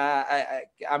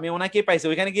 আমি ওনাকেই পাইছি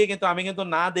ওইখানে গিয়ে, কিন্তু আমি কিন্তু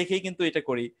না দেখেই কিন্তু এটা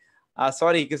করি।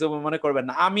 সরি, কিছু মনে করবেন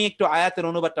না। আমি একটু আয়াতের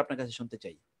অনুবাদটা আপনার কাছে শুনতে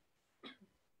চাই।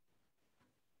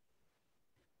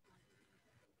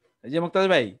 এই যে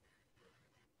মুক্তাদির ভাই,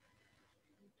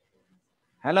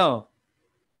 হ্যালো,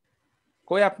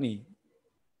 কই আপনি?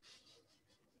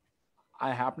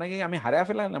 আপনাকে আমি হারিয়ে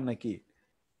ফেলাম নাকি?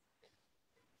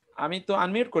 আমি তো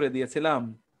আনমিউট করে দিয়েছিলাম।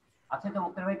 আছে তো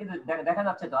মুক্তার ভাই, কিন্তু দেখা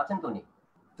যাচ্ছে তো, আছেন তো উনি?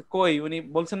 কই উনি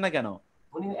বলছেন না কেন?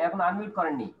 উনি এখন আনমিউট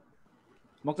করেননি।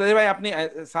 মুক্তাদির ভাই আপনি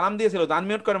সালাম দিয়েছিল তো,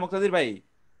 আনমিউট করেন মুক্তাদির ভাই।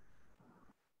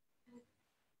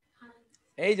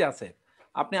 এই যে আছে,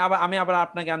 আমি আবার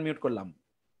আপনাকে আনমিউট করলাম।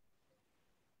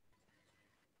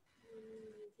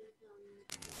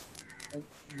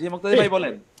 জি মুক্তাদির ভাই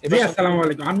বলেন জি, এবার। আসসালামু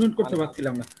আলাইকুম। আনমিউট করতে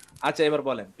পারছিলাম না। আচ্ছা এবার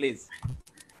বলেন প্লিজ।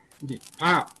 জি,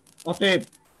 অতএব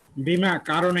বিমা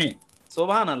কারণে,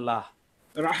 সুবহানাল্লাহ।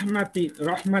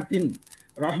 রহমাতিন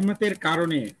রহমতের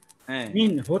কারণে, হ্যাঁ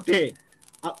মিন হতে,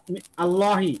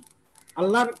 আল্লাহি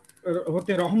আল্লাহর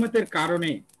হতে রহমতের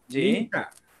কারণে, জি লিনটা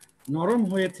নরম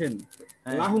হয়েছেন,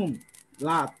 হ্যাঁ লাহুম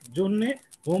লাত জন্যে,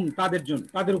 হুম তাদের জন্য,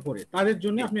 তাদের উপরে, তাদের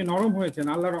জন্য জি আপনি নরম হয়েছেন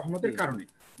আল্লাহর রহমতের জি কারণে।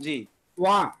 জি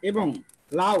ওয়া এবং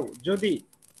লাউ যদি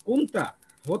কুন্তা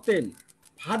হতেন,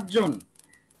 ভাজন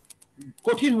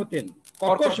কঠিন হতেন,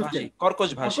 কর্কশ হতেন, কর্কশ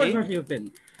ভাষী। কর্কশভাষী হতেন,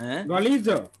 হ্যাঁ গলিজ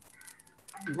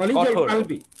গলিজল কঠোর।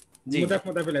 কালবি, জি মুদাফ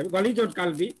মুদাফ ইলাইহি, গলিজল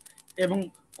কালবি এবং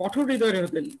কঠোর হৃদয়ের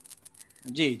হতেন,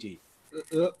 জি জি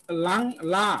লাং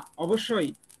লা অবশ্যই,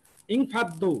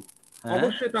 ইনফাদ্দু হ্যাঁ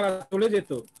অবশ্যই তারা চলে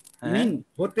যেত, হ্যাঁ মিন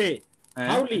হতে, হ্যাঁ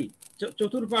হাউলি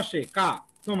চতুর্পাশে,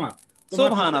 তোমার তোমার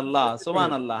সুবহানাল্লাহ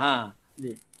সুবহানাল্লাহ। হ্যাঁ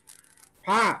জি,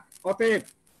 ফা অতএব,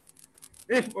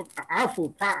 আফু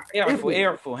ফা ইরফু এফু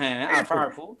ইরফু হ্যাঁ এফু,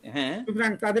 আফু হ্যাঁ।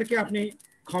 সুতরাং তাদেরকে আপনি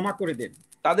ক্ষমা করে দেন,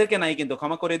 তাদেরকে নাই কিন্তু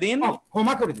ক্ষমা করে দিন।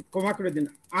 ক্ষমা করে দিন, ক্ষমা করে দিন।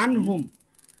 আনহুম,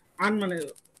 আন মানে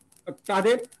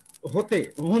তাদের হতে,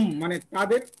 হুম মানে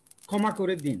তাদের ক্ষমা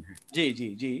করে দিন। জি জি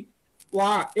জি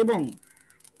ওয়া এবং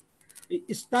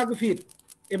ইস্তাগফির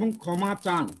এবং ক্ষমা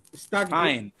চান, ইস্তাগফির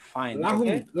ফাইন ফাইন লাহুম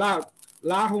ওকে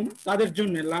লাহুম তাদের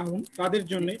জন্য, লাহুম তাদের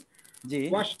জন্য, জি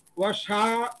ওয়া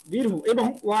শাবিরহু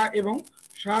এবং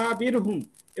শাবিরহুম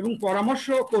এবং পরামর্শ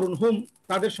করুন, হুম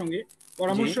তাদের সঙ্গে জি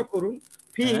পরামর্শ করুন,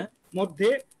 ফি হ্যাঁ। মধ্যে,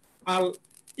 আল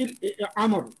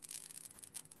আমর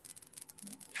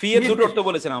ফি এর দুটো নির্দেশ। অর্থ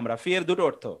বলেছিলাম আমরা, ফি এর দুটো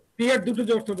অর্থ। ফি এর দুটো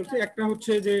যে অর্থ বলছে, একটা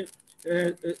হচ্ছে যে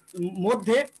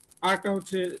মধ্যে, আর একটা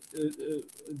হচ্ছে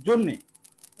জন্যে,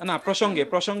 না প্রসঙ্গে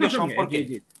প্রসঙ্গে প্রসঙ্গে, সম্পর্কে, জি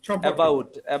জি, সম্পর্কে, অ্যাবাউট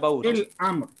অ্যাবাউট। ইল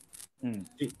আমর। হুম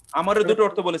জি, আমারও দুটো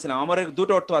অর্থ বলেছিলাম, আমাদের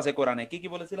দুটো অর্থ আছে কোরআনে। কি কি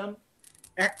বলেছিলাম?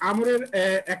 আমরের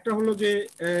একটা হলো যে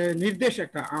নির্দেশ,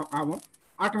 একটা আমর,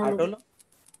 আটা আর হলো, হলো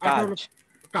আটা কাজ, হলো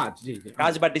কাজ। জি জি,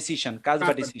 কাজ বা ডিসিশন, কাজ বা কাজ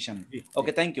বা decision. G,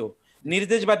 okay thank you.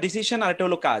 নির্দেশ বা ডিসিশন, আর এটা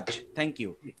হলো কাজ। Thank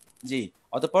you. জি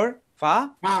অতঃপর ফা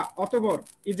অতঃপর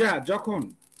ইজা যখন,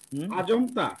 হুম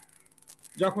আজমতা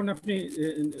যখন আপনি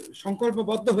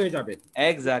সংকল্পবদ্ধ হয়ে যাবেন,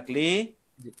 এক্স্যাক্টলি।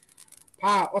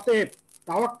 অতএব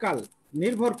তাওয়াক্কাল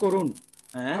নির্ভর করুন,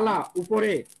 হ্যাঁ আল্লাহ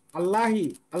উপরে,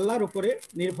 আল্লাহর উপরে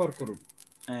নির্ভর করুন,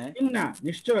 হ্যাঁ ইন্না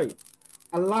নিশ্চয়,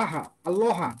 আল্লাহ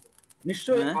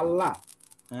নিশ্চয় হ্যাঁ আল্লাহ,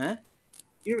 হ্যাঁ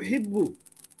ইউহিব্বু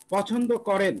পছন্দ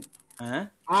করেন, হ্যাঁ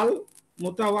আল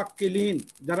মুতাওয়াক্কিলিন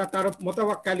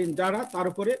যারা তার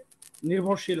উপরে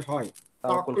নির্ভরশীল হয়,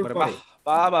 তাওয়াক্কুল তাওয়াক্কুল করে। করে। বাহ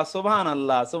বাহ বাহ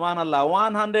সুবহানাল্লাহ সুবহানাল্লাহ।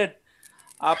 100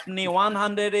 আপনি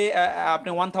 100 এ আপনি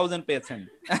 1000 পেয়েছেন।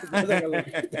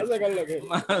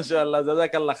 মাশাআল্লাহ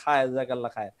জাযাকাল্লাহ খায়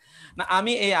জাযাকাল্লাহ খায়। না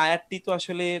আমি এই আয়াতটি তো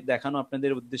আসলে দেখানো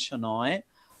আপনাদের উদ্দেশ্য নয়,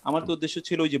 আমার তো উদ্দেশ্য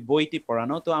ছিল ওই যে বইটি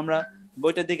পড়ানো। তো আমরা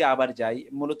বইটার দিকে আবার যাই,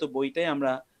 মূলত বইটাই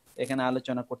আমরা এখানে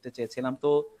আলোচনা করতে চেয়েছিলাম। তো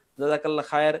জাযাকাল্লাহ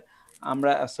খায়ের।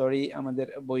 আমরা সরি, আমাদের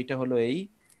বইটা হলো এই।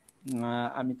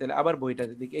 আমি তাহলে আবার বইটার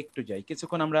দিকে একটু যাই,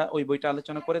 কিছুক্ষণ আমরা ওই বইটা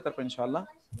আলোচনা করে তারপর ইনশাআল্লাহ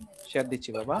শেয়ার দিচ্ছি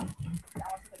বাবা।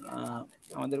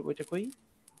 আমাদের বইটা কই?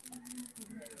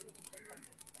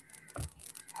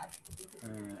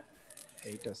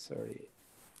 এইটা সরি,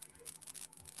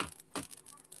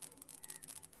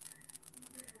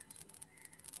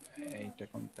 এইটা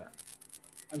কোনটা?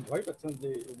 আমি ভয় পাচ্ছিলাম যে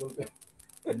বলতে।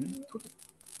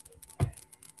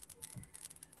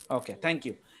 Okay thank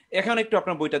you. এখন একটু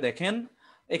আপনার বইটা দেখেন।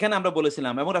 এখানে আমরা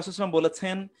বলেছিলাম এবং রাসূল সাল্লাল্লাহু আলাইহি ওয়াসাল্লাম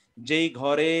বলেছেন,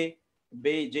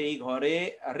 যেই ঘরে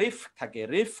রিফক থাকে,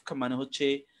 রিফক মানে হচ্ছে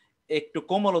একটু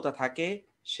কোমলতা থাকে,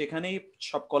 সেখানেই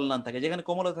সব কল্যাণ থাকে। যেখানে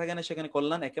কোমলতা থাকে না সেখানে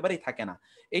কল্যাণ একেবারেই থাকে না।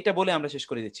 এটা বলে আমরা শেষ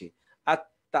করে দিচ্ছি।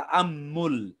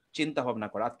 আত-তাআম্মুল, চিন্তা ভাবনা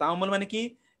করা। আত-তাআম্মুল মানে কি?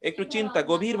 একটু চিন্তা,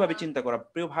 গভীরভাবে চিন্তা করা।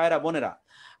 প্রিয় ভাইরা বোনেরা,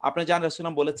 আপনি জানেন রাসূল সাল্লাল্লাহু আলাইহি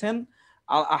ওয়াসাল্লাম বলেছেন,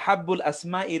 আহাব্বুল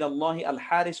আসমা ইলাল্লাহি আল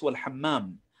হারিস ওয়াল হাম্মাম।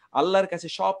 আল্লাহর কাছে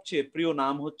সবচেয়ে প্রিয়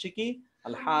নাম হচ্ছে কি?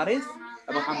 আল হারিস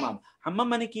এবং হাম্মাম। হাম্মাম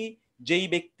মানে কি? যে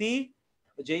ব্যক্তি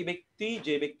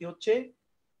হচ্ছে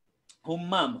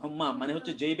হুম্মাম মানে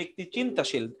হচ্ছে যেই ব্যক্তি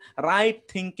চিন্তাশীল, রাইট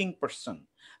থিঙ্কিং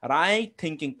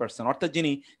পারসন, অর্থাৎ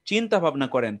যিনি চিন্তা ভাবনা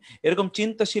করেন, এরকম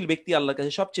চিন্তাশীল ব্যক্তি আল্লাহর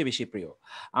কাছে সবচেয়ে বেশি প্রিয়।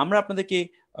 আমরা আপনাদেরকে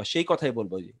সেই কথাই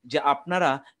বলবো যে আপনারা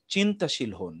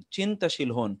চিন্তাশীল হন,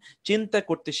 চিন্তা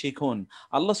করতে শিখুন।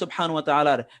 আল্লাহ সুবহানাহু ওয়া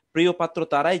তাআলার প্রিয় পাত্র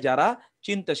তারাই যারা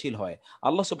চিন্তাশীল হয়।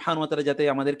 আল্লাহ সুবহানাহু ওয়া তাআলা যাতে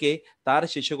আমাদেরকে তার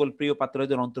সেই সকল প্রিয়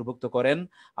পাত্রদের অন্তর্ভুক্ত করেন,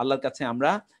 আল্লাহর কাছে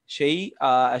আমরা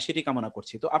সেটি কামনা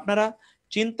করছি। তো আপনারা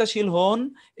চিন্তাশীল হন,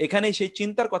 এখানে সেই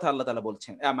চিন্তার কথা আল্লাহ তাআলা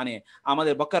বলছেন। মানে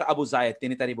আমাদের বকর আবু যায়েদ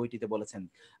তিনি তার এই বইটিতে বলেছেন,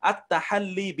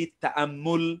 আত-তাহাল্লি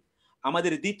বিত-তাআম্মুল,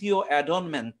 আমাদের দ্বিতীয়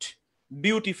অ্যাডর্নমেন্ট,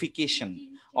 বিউটিফিকেশন,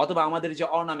 অথবা আমাদের যে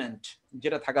অর্নামেন্ট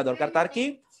যেটা থাকা দরকার তার কি,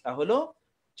 তা হলো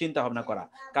চিন্তা ভাবনা করা।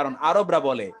 কারণ আরবরা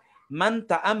বলে মান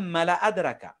তাআম্মালা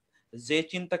আদরাকা, যে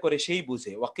চিন্তা করে সেই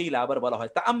বুঝে। ওয়াকিলা, আবার বলা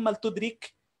হয় তাআম্মাল তুদরিক,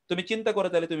 তুমি চিন্তা করো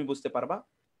তাহলে তুমি বুঝতে পারবা।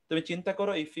 তুমি চিন্তা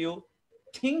করো, if you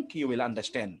think you will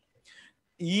understand,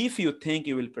 if you think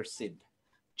you will perceive.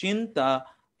 চিন্তা,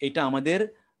 এটা আমাদের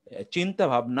চিন্তা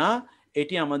ভাবনা,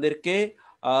 এটি আমাদেরকে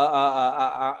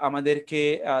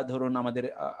ধরুন আমাদের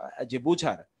যে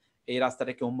বুঝার এই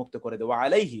রাস্তাটাকে উন্মুক্ত করে দেওয়া।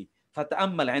 আলাইহি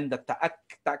ফাতাআম্মাল ইনদা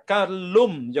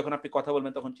তাকাল্লুম, যখন আপনি কথা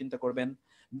বলবেন তখন চিন্তা করবেন।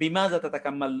 বিমাযা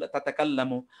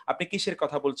তাতাকাল্লামু, আপনি কিসের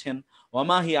কথা বলছেন।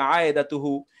 ওয়ামা হিয়া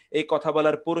আয়দাতুহু, এই কথা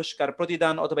বলার পুরস্কার,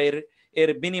 প্রতিদান অথবা এর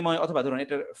বিনিময় অথবা ধরুন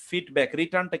এটার ফিডব্যাক,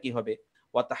 রিটার্নটা কি হবে।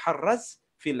 ওয়া তাহাররাজ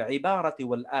ফিল ইবারাতি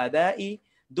ওয়াল আদাই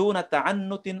দুনা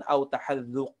তাআন্নুতিন আও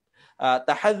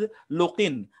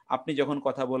তাহাল্লুকিন, আপনি যখন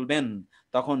কথা বলবেন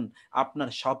তখন আপনার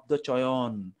শব্দ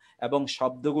চয়ন এবং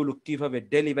শব্দগুলো কিভাবে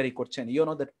ডেলিভারি করছেন। You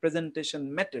know that presentation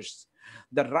matters,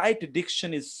 the right diction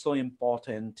is so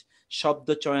important. শব্দ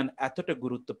চয়ন এতটা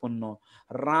গুরুত্বপূর্ণ।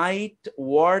 Right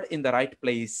word in the right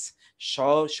place,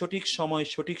 সঠিক সময়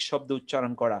সঠিক শব্দ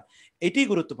উচ্চারণ করা, এটি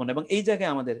গুরুত্বপূর্ণ। এবং এই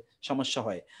জায়গায় আমাদের সমস্যা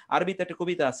হয়। আরবিতে একটা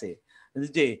কবিতা আছে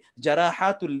যে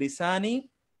জারাহাতুল লিসানি,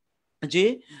 যে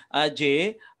যে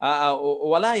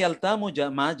ওয়ালা ইয়ালতামু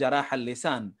মা জারাহাল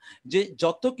লিসান, যে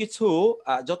যত কিছু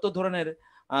যত ধরনের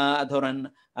ধরেন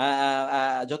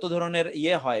যত ধরনের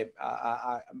ইয়ে হয়,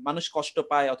 মানুষ কষ্ট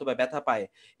পায় অথবা ব্যথা পায়,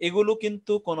 এগুলো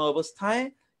কিন্তু কোনো অবস্থায়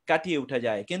কাটিয়ে উঠা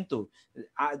যায়, কিন্তু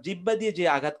জিহ্বা দিয়ে যে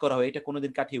আঘাত করা হয় এটা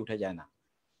কোনোদিন কাটিয়ে উঠা যায় না,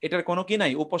 এটার কোনো কি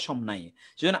নাই, উপশম নাই।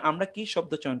 সেজন্য আমরা কি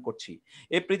শব্দ চয়ন করছি।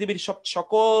 এই পৃথিবীর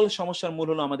সকল সমস্যার মূল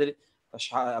হলো আমাদের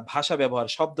ভাষা ব্যবহার,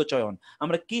 শব্দ চয়ন।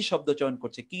 আমরা কি শব্দ চয়ন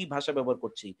করছি, কি ভাষা ব্যবহার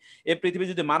করছি। এই পৃথিবী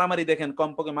যদি মারামারি দেখেন,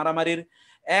 কমপক্ষে মারামারির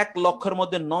 1,00,000-এর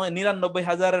মধ্যে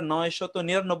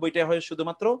 99,999টা হয়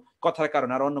শুধুমাত্র কথার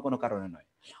কারণে, আর অন্য কোনো কারণে নয়।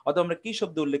 অথবা আমরা কি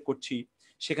শব্দ উল্লেখ করছি,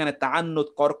 সেখানে তাআন্নুত,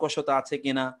 কর্কশতা আছে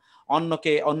কিনা,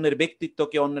 অন্যের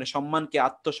ব্যক্তিত্বকে, অন্যের সম্মানকে,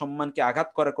 আত্মসম্মানকে আঘাত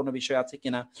করার কোনো বিষয় আছে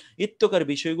কিনা, ইত্যকার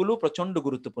বিষয়গুলো প্রচন্ড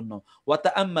গুরুত্বপূর্ণ। ওয়া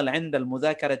তাআম্মাল ইনদাল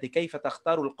মুযাকারাতি কাইফা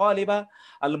তাখতারুল কালিবা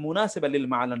আল মুনাসিবা লিল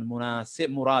মা'নাল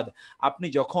মুরাদ, আপনি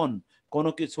যখন কোনো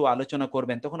কিছু আলোচনা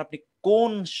করবেন তখন আপনি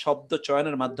কোন শব্দ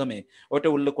চয়নের মাধ্যমে ওটা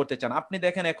উল্লেখ করতে চান। আপনি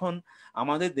দেখেন এখন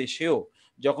আমাদের দেশেও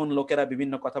যখন লোকেরা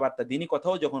বিভিন্ন কথাবার্তা, দিনী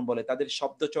কথাও যখন বলে, তাদের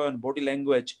শব্দ চয়ন, বডি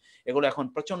ল্যাঙ্গুয়েজ, এগুলো এখন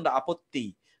প্রচন্ড আপত্তি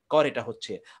কর এটা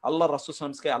হচ্ছে। আল্লাহ রাসূল সাল্লাল্লাহু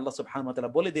আলাইহি ওয়াসাল্লামকে আল্লাহ সুবহানাহু ওয়া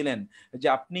তাআলা বলে দিলেন যে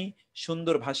আপনি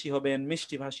সুন্দর ভাষী হবেন,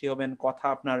 মিষ্টি ভাষী হবেন, কথা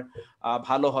আপনার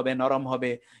ভালো হবে, নরম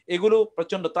হবে। এগুলো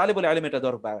প্রচন্ড তালিবুল ইলম এটা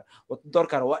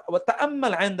দরকার। ওয়া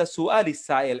তাআম্মাল ইনদা সুআলিস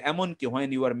সাইল, এমন কি when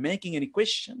you are making any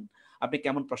question, আপনি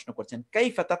কেমন প্রশ্ন করছেন।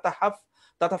 কাইফা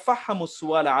তাতাফাহামু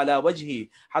সুআলা আলা ওয়াজহি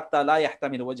হাত্তা লা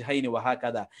ইয়াহতামিল ওয়াজহাইনি ওয়া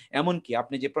হাকাদা, এমন কি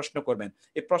আপনি যে প্রশ্ন করবেন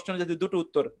এই প্রশ্নের যদি দুটো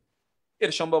উত্তর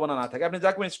এর সম্ভাবনা না থাকে, আপনি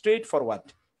যা করবেন স্ট্রেট ফরওয়ার্ড,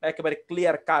 একেবারে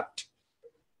ক্লিয়ার কাট।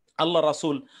 আল্লাহ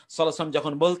রাসূল সাল্লাল্লাহু আলাইহি ওয়াসাল্লাম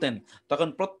যখন বলতেন তখন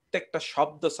প্রত্যেকটা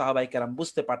শব্দ সাহাবায়ে কেরাম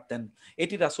বুঝতে পারতেন।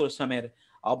 এটি রাসূল সাল্লামের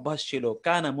অভ্যাস ছিল।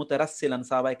 কানা মুতারাসসিলান,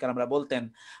 সাহাবায়ে কেরামরা বলতেন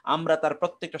আমরা তার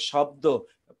প্রত্যেকটা শব্দ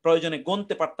প্রয়োজনে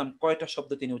গুনতে পারতাম কয়টা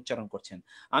শব্দ তিনি উচ্চারণ করছেন।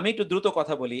 আমি একটু দ্রুত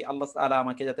কথা বলি, আল্লাহ তাআলা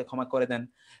আমাকে যাতে ক্ষমা করে দেন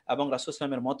এবং রাসূল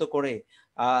সাল্লামের মতো করে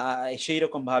সেই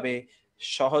রকম ভাবে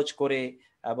সহজ করে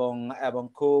এবং এবং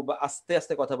খুব আস্তে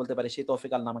আস্তে কথা বলতে পারি, সেই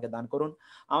তৌফিক আল্লাহ আমাকে দান করুন।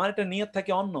 আমার একটা নিয়ত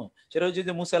থাকে অন্য, সেটা হচ্ছে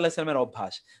যে মুসা আলাইহিস সালামের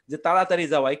অভ্যাস, যে তাড়াতাড়ি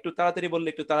যাওয়া, একটু তাড়াতাড়ি বললে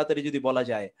একটু তাড়াতাড়ি যদি বলা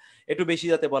যায়, একটু বেশি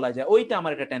যাতে বলা যায়, ওইটা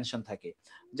আমার একটা টেনশন থাকে।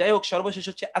 যাই হোক, সর্বশেষ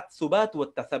হচ্ছে আত-সুবাত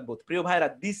ওয়াত তাসাব্বুত। প্রিয় ভাইরা,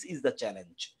 দিস ইজ দ্য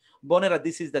চ্যালেঞ্জ। বোনেরা,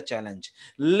 দিস ইজ দ্য চ্যালেঞ্জ।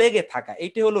 লেগে থাকা,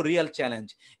 এইটাই হলো রিয়েল চ্যালেঞ্জ।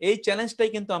 এই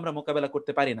চ্যালেঞ্জটাই কিন্তু আমরা মোকাবেলা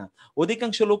করতে পারি না।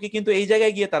 অধিকাংশ লোকই কিন্তু এই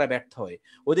জায়গায় গিয়ে তারা ব্যর্থ হয়।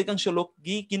 অধিকাংশ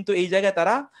লোকই কিন্তু এই জায়গায়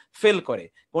তারা ফেল করে।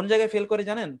 কোন জায়গায় ফেল করে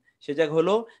জানেন? সে জায়গা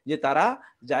হলো যে তারা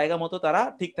জায়গা মতো তারা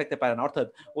ঠিক থাকতে পারে না, অর্থাৎ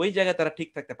ওই জায়গায় তারা ঠিক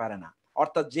থাকতে পারে না,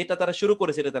 অর্থাৎ যেটা তারা শুরু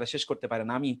করেছে সেটা তারা শেষ করতে পারে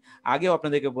না। আমি আগেও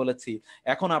আপনাদেরকে বলেছি,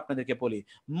 এখন আপনাদেরকে বলি,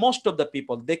 most of the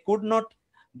people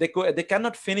they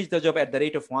cannot finish the job at the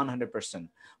rate of 100%.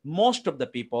 most of the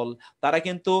people, তারা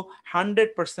কিন্তু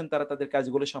 100% তারা তাদের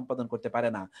কাজগুলো সম্পাদন করতে পারে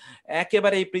না।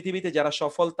 একেবারে এই পৃথিবীতে যারা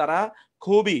সফল তারা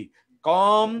খুবই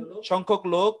কম সংখ্যক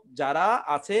লোক যারা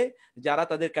আছে, যারা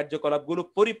তাদের কার্যকলাপগুলো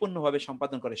পরিপূর্ণভাবে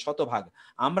সম্পাদন করে, শতভাগ।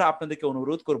 আমরা আপনাদেরকে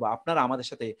অনুরোধ করব, আপনারা আমাদের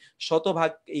সাথে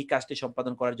শতভাগ এই কাজটি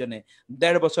সম্পাদন করার জন্য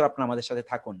 1.5 বছর আপনারা আমাদের সাথে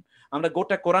থাকুন। আমরা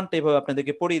গোটা কোরআনটা এইভাবে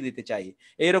আপনাদেরকে পড়িয়ে দিতে চাই।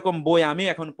 এইরকম বই আমি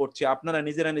এখন পড়ছি, আপনারা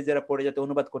নিজেরা পড়ে যাতে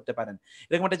অনুবাদ করতে পারেন,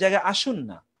 এরকম একটা জায়গায় আসুন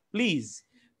না প্লিজ।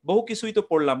 বহু কিছুই তো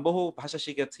পড়লাম, বহু ভাষা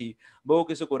শিখেছি, বহু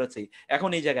কিছু করেছি, এখন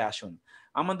এই জায়গায় আসুন।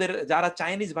 আমাদের যারা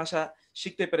চাইনিজ ভাষা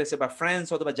শিখতে পেরেছে, বা ফ্রান্স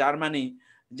অথবা জার্মানি,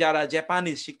 যারা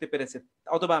জাপানিজ শিখতে পেরেছে,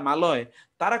 অথবা মালয়,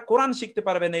 তারা কোরআন শিখতে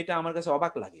পারবে না, এটা আমার কাছে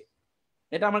অবাক লাগে।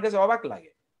 এটা আমার কাছে অবাক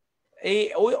লাগে। এই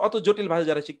ওই অত জটিল ভাষা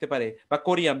যারা শিখতে পারে, বা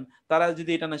কোরিয়ান, তারা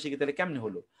যদি এটা না শিখে তাহলে কেমনে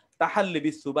হলো? তাহাল্লি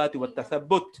বিসুবাতি ওয়াত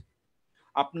তাসাব্বুত,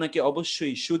 আপনাকে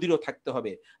অবশ্যই সুদৃঢ় থাকতে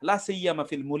হবে। লা সিয়ামা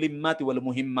ফিল মুলিম্মাতি ওয়াল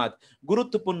মুহিম্মাত,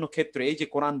 গুরুত্বপূর্ণ ক্ষেত্রে এই যে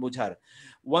কোরআন বোঝার।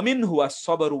 ওয়ামিনহু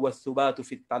আস-সাবরু ওয়াস-সুবাতু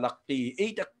ফিত তালাক্কি,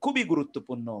 এইটা খুবই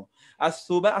গুরুত্বপূর্ণ।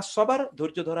 আস-সাবর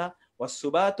ধৈর্য ধরা,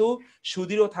 ওয়াস-সুবাতু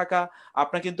সুদৃঢ় থাকা।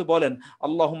 আপনারা কিন্তু বলেন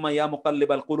আল্লাহুম্মা ইয়া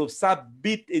মুকাল্লিবাল কুলুব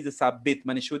সাব্বিত, এই যে সাব্বিত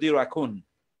মানে সুদৃঢ় রাখুন।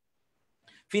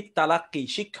 ফিত তালাক্কি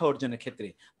শিক্ষা অর্জনের ক্ষেত্রে,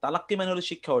 তালাক্কি মানে হলো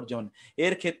শিক্ষা অর্জন,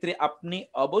 এর ক্ষেত্রে আপনি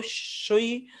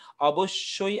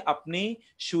অবশ্যই আপনি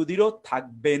সুদৃঢ়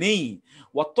থাকবেনই।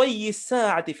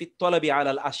 ওয়াতাইয়িসাআতি ফিত তলাবি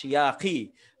আলাল আশিয়াখি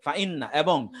ফাইন্না,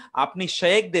 এবং আপনি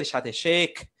শেখদের সাথে,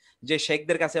 যে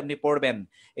শেখদের কাছে আপনি পড়বেন,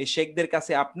 এই শেখদের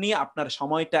কাছে আপনি আপনার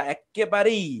সময়টা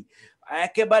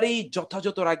একেবারেই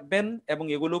যথাযথ রাখবেন। এবং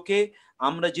এগুলোকে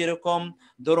আমরা যেরকম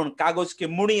ধরুন কাগজকে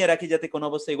মুড়িয়ে রাখি যাতে কোনো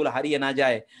অবস্থায় এগুলো হারিয়ে না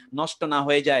যায়, নষ্ট না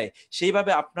হয়ে যায়,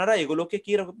 সেইভাবে আপনারা এগুলোকে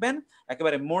কি রাখবেন,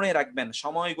 একেবারে মোড়ে রাখবেন।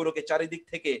 সময়গুলোকে চারিদিক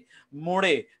থেকে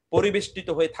মোড়ে পরিবেষ্টিত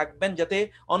হয়ে থাকবেন, যাতে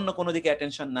অন্য কোনো দিকে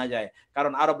অ্যাটেনশন না যায়।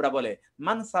 কারণ আরবরা বলে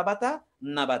মান সাবাতা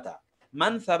নাবাতা,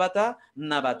 মান সাবাতা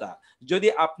নাবাতা। যদি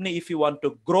আপনি if you want to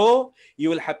grow, you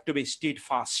will have to B stead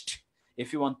fast. If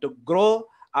you want to grow,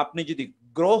 আপনি যদি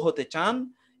গ্রো হতে চান,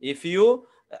 if you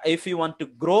want to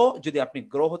grow, যদি আপনি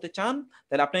গ্রো হতে চান,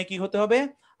 তাহলে আপনাকে কি হতে হবে?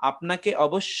 আপনাকে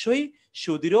অবশ্যই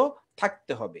সুদৃঢ়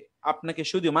থাকতে হবে। আপনাকে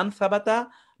সুদৃঢ়, মান সাবাতা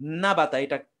নাবাতা,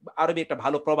 এটা আরবি একটা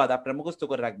ভালো প্রবাদ, আপনারা মুখস্থ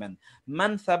করে রাখবেন।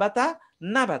 মান সাবাতা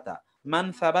নাবাতা, মান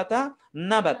সাবাতা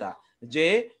নাবাতা, যে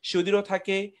সুদৃঢ়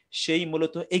থাকে সেই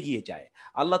মূলত এগিয়ে যায়।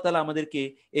 আল্লাহ তাআলা আমাদেরকে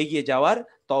এগিয়ে যাওয়ার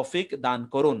তৌফিক দান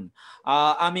করুন।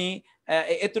 আমি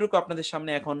এতটুকু আপনাদের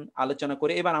সামনে এখন আলোচনা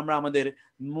করে এবার আমরা আমাদের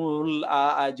মূল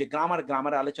যে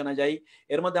গ্রামার আলোচনা যাই।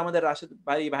 এর মধ্যে আমাদের রাশেদ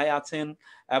ভাই আছেন,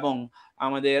 এবং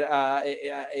আমাদের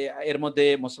এর মধ্যে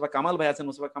মোস্তফা কামাল ভাই আছেন।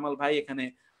 মোস্তফা কামাল ভাই এখানে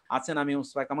আছেন। আমি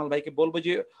মোস্তফা কামাল ভাইকে বলবো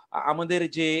যে আমাদের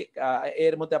যে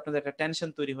এর মধ্যে আপনাদের একটা টেনশন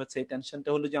তৈরি হচ্ছে, এই টেনশনটা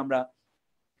হলো যে আমরা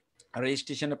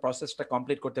রেজিস্ট্রেশনের প্রসেসটা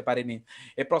কমপ্লিট করতে পারিনি।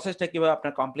 এই প্রসেসটা কিভাবে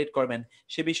আপনারা কমপ্লিট করবেন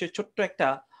সে বিষয়ে ছোট্ট একটা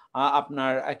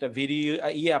আপনার একটা ভিডিও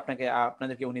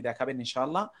আপনাদেরকে উনি দেখাবেন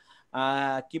ইনশাআল্লাহ।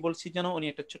 কি বলছি যেন, উনি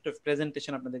একটা ছোট্ট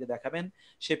প্রেজেন্টেশন আপনাদেরকে দেখাবেন।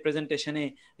 সেই প্রেজেন্টেশনে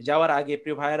যাওয়ার আগে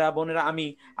প্রিয় ভাইয়েরা বোনেরা, আমি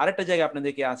আরেকটা জায়গায়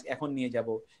আপনাদেরকে এখন নিয়ে যাব,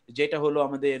 যেটা হলো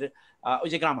আমাদের ওই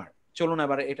যে গ্রামার। চলুন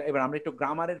এবার আমরা একটু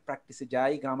গ্রামারের প্র্যাকটিসে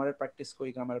যাই। গ্রামারের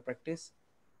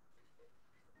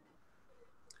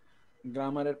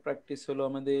প্র্যাকটিস হলো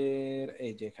আমাদের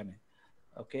এই যে এখানে,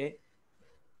 ওকে,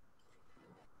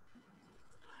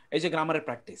 এই যে গ্রামারের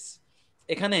প্র্যাকটিস।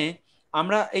 এখানে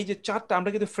আমরা এই যে চারটা,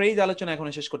 আমরা কিন্তু ফ্রেজ আলোচনা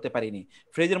এখনো শেষ করতে পারিনি।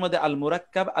 ফ্রেজের মধ্যে আল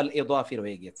মুরাক্কাব আল ইদাফি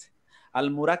রয়ে গেছে। আল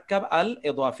মুরাক্কাব আল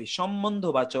ইদাফি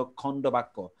সম্বন্ধবাচক খণ্ড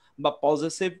বাক্য বা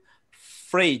পজেসিভ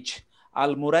ফ্রেজ,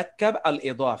 আল মুরাক্কাব আল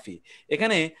ইদাফি।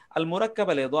 এখানে আল মুরাক্কাব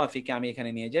আল ইদাফিকে আমি এখানে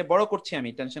নিয়ে যাই, বড় করছি আমি,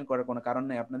 টেনশন করার কোনো কারণ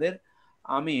নেই আপনাদের।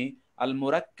 আমি আল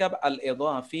মুরাক্কাব আল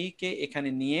ইদাফিকে এখানে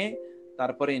নিয়ে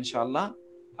তারপরে ইনশাআল্লাহ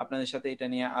আপনাদের সাথে এটা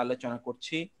নিয়ে আলোচনা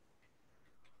করছি।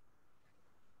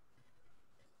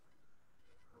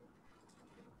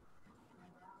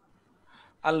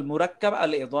 আল মুরাক্কাব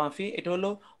আল ইদাফি, এটা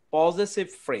হলো পজেসিভ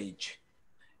ফ্রেজ।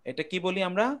 এটা কি বলি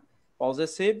আমরা?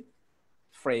 Possessive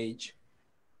phrase.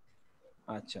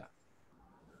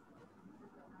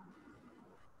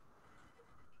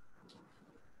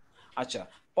 আচ্ছা,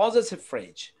 পজেসিভ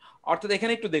ফ্রেজ অর্থাৎ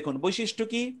এখানে একটু দেখুন বৈশিষ্ট্য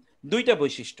কি, দুইটা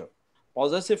বৈশিষ্ট্য।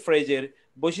 পজেসিভ ফ্রেজের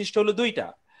বৈশিষ্ট্য হলো দুইটা।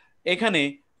 এখানে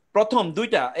প্রথম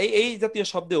দুইটা এই জাতীয়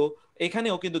শব্দেও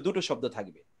এখানেও কিন্তু দুটো শব্দ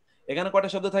থাকবে। এখানে কয়টা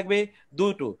শব্দ থাকবে?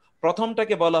 দুটো।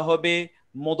 প্রথমটাকে বলা হবে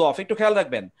মুদাফ, একটু খেয়াল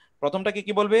রাখবেন। প্রথমটাকে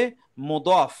কি বলবে?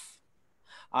 মুদাফ।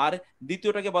 আর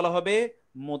দ্বিতীয়টাকে বলা হবে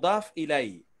মুদাফ ইলাই।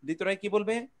 দ্বিতীয়টাকে কি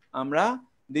বলবে? আমরা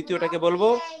দ্বিতীয়টাকে বলবো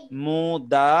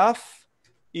মুদাফ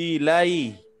ইলাই,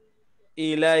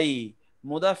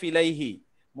 মুদাফ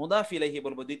ইলাইহি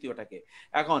বলবো দ্বিতীয়টাকে।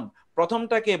 এখন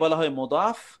প্রথমটাকে বলা হয়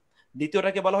মুদাফ,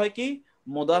 দ্বিতীয়টাকে বলা হয় কি?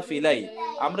 মুদাফ ইলাই।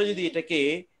 আমরা যদি এটাকে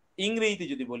ইংরেজিতে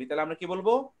যদি বলি তাহলে আমরা কি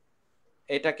বলবো?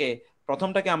 এটাকে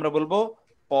প্রথমটাকে আমরা বলবো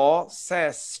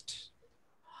পসেসড,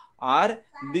 আর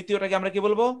দ্বিতীয়টাকে আমরা কি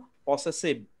বলবো?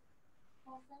 পসেসিভ।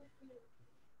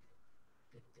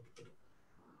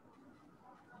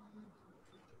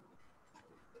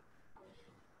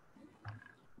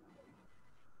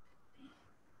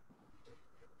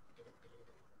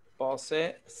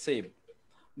 পসেসিভ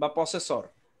বা পসেসর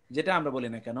যেটা আমরা বলি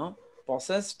না কেন,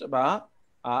 পসেসড বা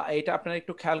এটা আপনারা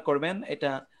একটু খেয়াল করবেন,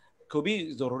 এটা খুবই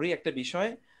জরুরি একটা বিষয়।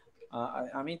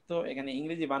 আমি তো এখানে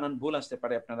ইংরেজি বানান ভুল আসতে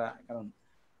পারে আপনারা, কারণ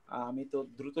আমি তো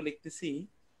দ্রুত লিখতেছি,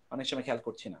 অনেক সময় খেয়াল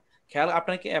করছি না।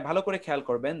 আপনাকে ভালো করে খেয়াল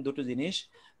করবেন দুটো জিনিস।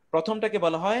 প্রথমটাকে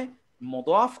বলা হয়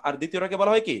মুদাফ আর দ্বিতীয়টাকে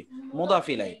বলা হয় কি? মুদাফ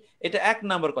ইলাই। এটা 1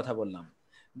 নম্বর কথা বললাম।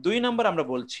 2 নম্বর আমরা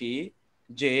বলছি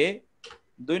যে,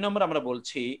 2 নম্বর আমরা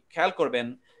বলছি, খেয়াল করবেন,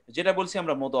 যেটা বলছি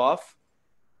আমরা মুদাফ,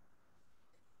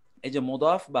 এই যে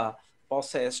মুদাফ বা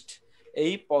পসেসড,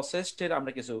 এই পসেসডের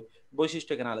আমরা কিছু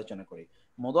বৈশিষ্ট্য এখানে আলোচনা করি।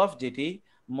 মুদাফ যেটি,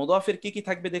 মুদাফের কি কি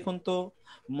থাকবে দেখুন তো।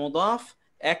 মুদাফ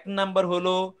 1 নাম্বার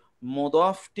হলো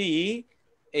মুদাফটি,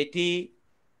 এটি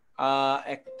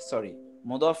সরি,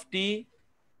 মুদাফটি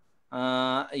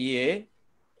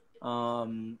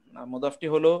মুদাফটি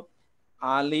হলো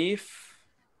আলিফ,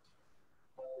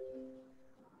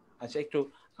 আচ্ছা একটু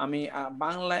আমি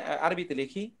বাংলায় আরবিতে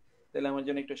লিখি তাহলে আমার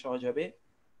জন্য একটু সহজ হবে।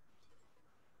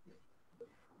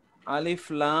 আলিফ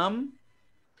লাম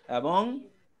এবং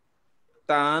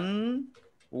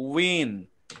তানউইন,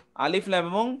 আলিফ লাম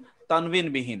এবং তানউইন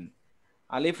বিহীন,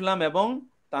 আলিফ লাম এবং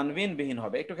তানউইন বিহীন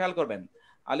হবে। একটু খেয়াল করবেন,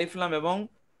 আলিফ লাম এবং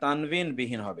তানউইন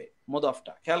বিহীন হবে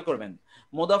মুদাফটা। খেয়াল করবেন,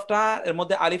 মুদাফটা এর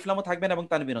মধ্যে আলিফ লামও থাকবে না এবং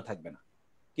তানউইনও থাকবে না।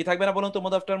 কি থাকবে না বলুন তো?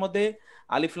 মুদাফটার মধ্যে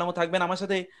আলিফ লামও থাকবে না, আমার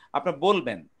সাথে আপনারা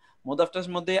বলবেন।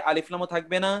 মুদাফটার মধ্যে আলিফ লামও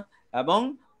থাকবে না এবং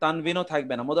তানউইনও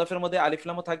থাকবে না। মুদাফের মধ্যে আলিফ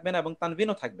লামও থাকবে না এবং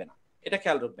তানউইনও থাকবে না, এটা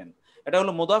খেয়াল রাখবেন। এটা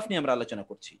হলো মুদাফ নিয়ে আমরা আলোচনা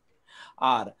করছি।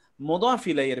 আর মুদাফ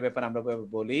ইলাই এর ব্যাপারে আমরা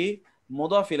বলি,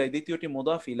 মুদাফ ইলাই, দ্বিতীয়টি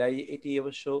মুদাফ ইলাই, এটি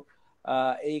অবশ্য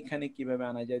এইখানে কিভাবে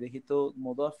আনা যায় দেখি তো।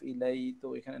 মুদাফ ইলাই তো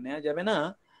এখানে নেওয়া যাবে না।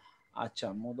 আচ্ছা,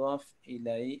 মুদাফ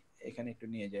ইলাই এখানে একটু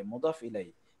নিয়ে যায়। মুদাফ ইলাই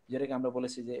যেটাকে আমরা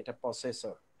বলেছি যে এটা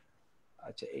প্রসেসর,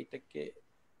 আচ্ছা এইটাকে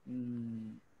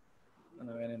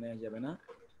নেওয়া যাবে না।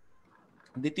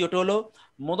 দ্বিতীয়টা হলো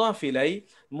মুদাফ ইলাই।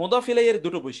 মুদাফ ইলাই এর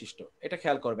দুটো বৈশিষ্ট্য, এটা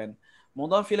খেয়াল করবেন।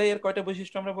 মুদাফ ইলাই এর কয়টা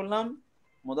বৈশিষ্ট্য আমরা বললাম?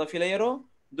 মুদাফ ইলাই এরও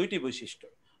 2টি বৈশিষ্ট্য।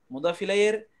 মুদাফ ইলাই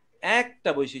এর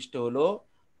একটা বৈশিষ্ট্য হলো,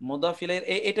 মুদাফ ইলাই এর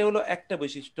এটা হলো একটা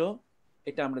বৈশিষ্ট্য,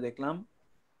 এটা আমরা দেখলাম।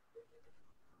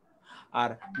 আর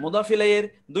মুদাফ ইলাই এর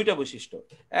 2টা বৈশিষ্ট্য।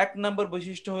 1 নম্বর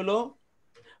বৈশিষ্ট্য হলো,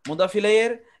 মুদাফ ইলাই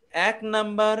এর 1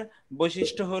 নাম্বার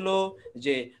বৈশিষ্ট্য হলো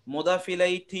যে মুদাফ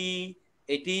ইলাইটি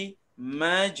এটি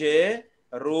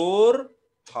মাজরুর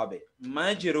হবে,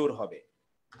 মাজরুর হবে।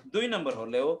 2 নম্বর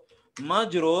হলেও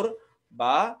মাজরুর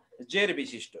বা জের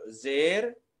বিশিষ্ট, জের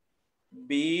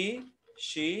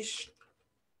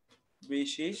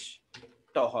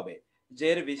বিশিষ্ট হবে,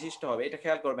 জের বিশিষ্ট হবে, এটা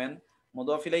খেয়াল করবেন।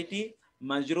 মুদাফ ইলাইটি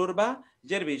মাজরুর বা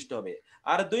জের বিশিষ্ট হবে।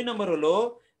 আর 2 নম্বর হলো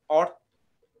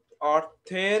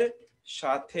অর্থের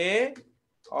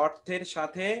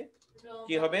সাথে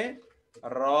কি হবে?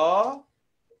 র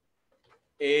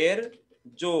এর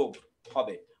যোগ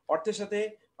হবে, অর্থের সাথে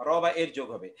র বা এর যোগ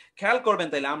হবে। খেয়াল করবেন,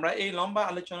 তাইলে আমরা এই লম্বা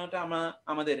আলোচনাটা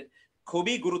আমাদের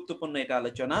খুবই গুরুত্বপূর্ণ এটা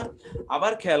আলোচনা।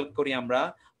 আবার খেয়াল করি আমরা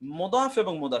মুদাফ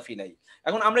এবং মুদাফ ইলাই।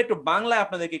 এখন আমরা একটু বাংলায়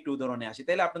আপনাদেরকে একটু উদাহরণে আসি,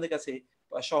 তাইলে আপনাদের কাছে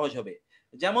সহজ হবে।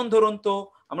 যেমন ধরুন তো,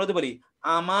 আমরা তো বলি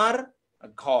আমার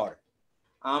ঘর,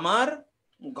 আমার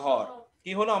ঘর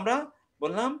কি হলো? আমরা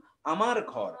বললাম আমার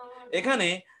ঘর। এখানে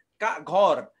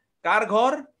ঘর কার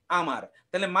ঘর? আমার।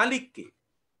 তাহলে মালিক কে?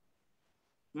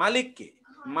 মালিক কে?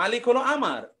 মালিক হলো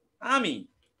আমার, আমি,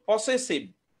 পসেসিভ,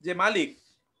 যে মালিক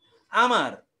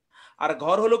আমার। আর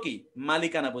ঘর হলো কি?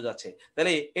 মালিকানা বোঝাচ্ছে।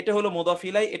 তাহলে এটা হলো মুদাফ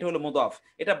ইলাই, এটা হলো মুদাফ।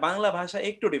 এটা বাংলা ভাষা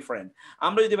একটু ডিফারেন্ট।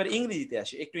 আমরা যদি এবার ইংরেজিতে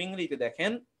আসি, একটু ইংরেজিতে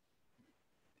দেখেন।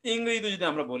 ইংরেজিতে যদি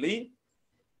আমরা বলি,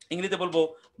 ইংরেজিতে বলবো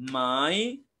মাই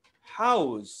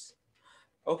হাউস।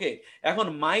 ওকে, এখন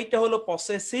মাইটা হলো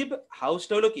পসেসিভ,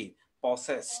 হাউসটা হলো কি?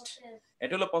 পসেসড।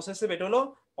 এটা হলো পসেসিভ, এটা হলো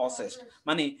পসেসড,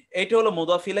 মানে এটা হলো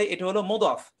মুদাফ ইলাই, এটা হলো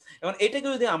মুদাফ। এখন এটাকে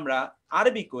যদি আমরা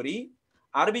আরবি করি,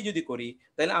 আরবি যদি করি,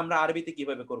 তাহলে আমরা আরবিতে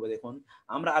কিভাবে করব দেখুন।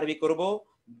 আমরা আরবি করব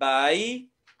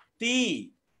বাইতি।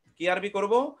 কি আরবি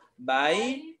করব?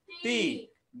 বাইতি,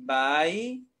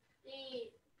 বাইতি,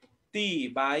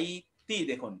 বাইতি।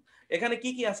 দেখুন এখানে কি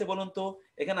কি আছে বলুন তো।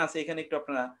 এখানে আছে, এখানে একটু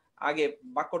আপনারা আগে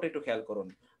বাক্যটা একটু খেয়াল করুন।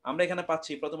 আমরা এখানে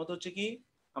পাচ্ছি, প্রথমত হচ্ছে কি,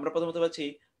 আমরা প্রথমত পাচ্ছি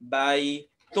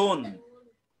বাইতুন,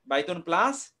 বাইতুন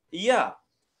প্লাস ইয়া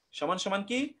সমান সমান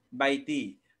কি? বাইতি,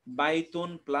 বাইতুন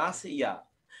প্লাস ইয়া।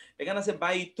 এখানে আছে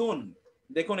বাইতুন,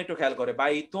 দেখুন একটু খেয়াল করে,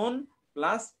 বাইতুন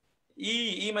প্লাস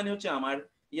ই মানে হচ্ছে আমার,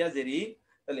 ইয়া জেরি,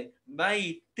 তাহলে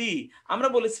বাইতি। আমরা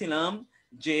বলেছিলাম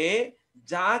যে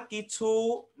যা কিছু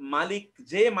মালিক,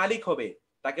 যে মালিক হবে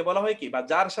তাকে বলা হয় কি, বা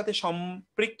যার সাথে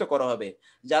সম্পৃক্ত করা হবে,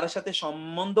 যার সাথে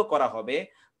সম্বন্ধ করা হবে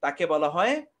তাকে বলা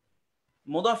হয়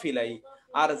মুদাফ ইলাই,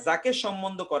 আর যাকে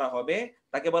সম্বন্ধ করা হবে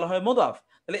তাকে বলা হয় মুদাফ।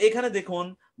 তাহলে এখানে দেখুন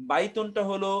বাইতুনটা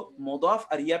হলো মুদাফ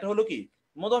আর ইয়াটা হলো কি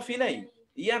মুদাফ ইলাই,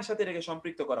 ইয়ার সাথে এটাকে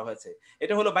সম্পৃক্ত করা হয়েছে,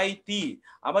 এটা হলো বাইতি।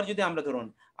 আবার যদি আমরা ধরুন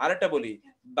আরেকটা বলি,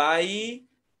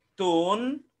 বাইতুন,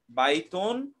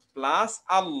 বাইতুন প্লাস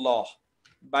আল্লাহ,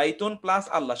 বাইতুন প্লাস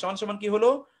আল্লাহ সমান সমান কি হলো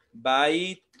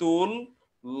বাইতুল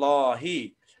লহি,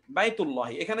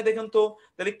 বাইতুল্লাহি। এখানে দেখুন তো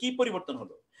তাহলে কি পরিবর্তন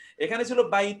হলো, এখানে ছিল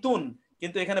বাইতুন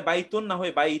কিন্তু এখানে বাইতুন না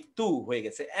হয়ে বাইতু হয়ে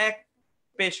গেছে, এক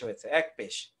পেশ হয়েছে, এক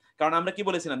পেশ। কারণ আমরা কি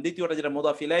বলেছিলাম দ্বিতীয়টা যেটা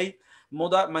মুদাফ ইলাই,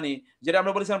 মুদাফ মানে যেটা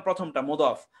আমরা বলেছিলাম প্রথমটা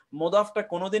মুদাফ, মুদাফটা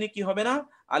কোনোদিনই কি হবে না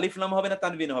আলিফ লাম হবে না,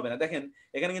 তানবিন হবে না। দেখেন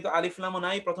এখানে কিন্তু আলিফ লামও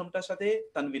নাই প্রথমটার সাথে,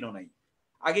 তানবিনও নাই।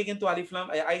 আগে কিন্তু আলিফ লাম,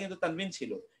 আগে কিন্তু তানবিন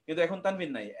ছিল কিন্তু এখন তানবিন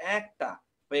নাই, একটা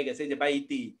হয়ে গেছে, এই যে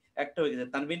বাইতি একটা হয়ে গেছে,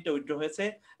 তানবিনটা উইথড্র হয়েছে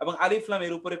এবং আলিফ লাম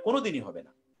এর উপরে কোনোদিনই হবে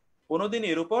না, কোনোদিন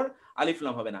এর উপর আলিফ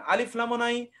লাম হবে না, আলিফ লামও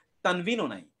নাই তানবিনও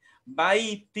নাই।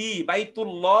 বাইতি,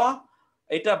 বাইতুল্লাহ,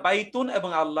 এটা বাইতুন এবং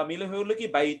আল্লাহ মিলে হলো কি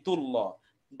বাইতুল্লাহ,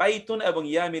 বাইতুন এবং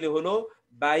ইয়া মিলে হলো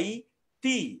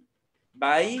বাইতি,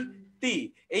 বাইতি।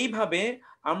 এইভাবে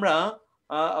আমরা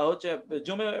হচ্ছে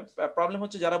জমে প্রবলেম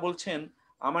হচ্ছে যারা বলছেন,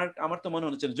 আমার আমার তো মনে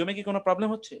হচ্ছে জমে কি কোনো প্রবলেম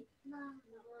হচ্ছে?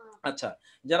 আচ্ছা,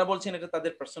 যারা বলছেন এটা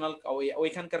তাদের পার্সোনাল,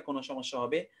 ওইখানকার কোনো সমস্যা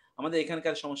হবে, আমাদের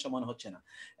এখানকার সমস্যা মনে হচ্ছে না।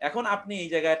 এখন আপনি এই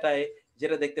জায়গাটায়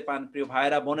যেটা দেখতে পান প্রিয়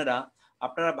ভাইয়েরা বোনেরা,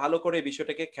 আপনারা ভালো করে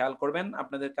বিষয়টাকে খেয়াল করবেন,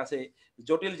 আপনাদের কাছে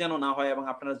জটিল যেন না হয় এবং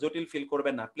আপনারা জটিল ফিল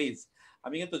করবেন না প্লিজ।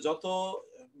 আমি কিন্তু যত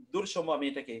দূর সম্ভব আমি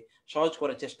এটাকে সহজ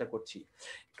করার চেষ্টা করছি।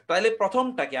 তাহলে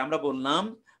প্রথমটাকে আমরা বললাম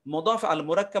মুদাফ আল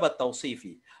মুরাক্কাব আত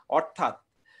তাওসিফি, অর্থাৎ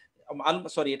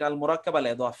সরি এটা আল মুরাক্কাব আল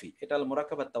ইদাফি, এটা আল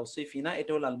মুরাক্কাব আত তাওসিফি না,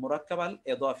 এটা হলো আল মুরাক্কাব আল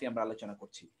ইদাফি। আমরা আলোচনা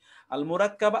করছি আল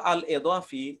মুরাক্কাব আল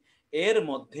ইদাফি, এর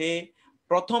মধ্যে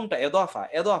প্রথমটা ইদাফা,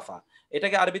 ইদাফা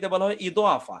এটাকে আরবিতে বলা হয়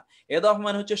ইদাফা। ইদাফা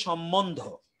মানে হচ্ছে সম্বন্ধ,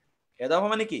 ইদাফা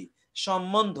মানে কি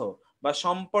সম্বন্ধ বা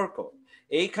সম্পর্ক,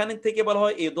 এইখানে থেকে বলা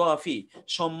হয় ইদাফি,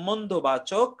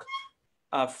 সম্বন্ধবাচক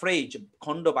ফ্রেজ,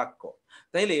 খণ্ড বাক্য।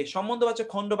 তাইলে সম্বন্ধবাচক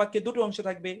খণ্ড বাক্যে দুটো অংশ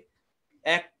থাকবে,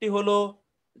 একটি হলো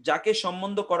যাকে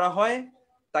সম্বন্ধ করা হয়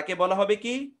তাকে বলা হবে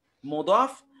কি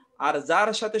মুদাফ, আর যার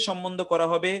সাথে সম্বন্ধ করা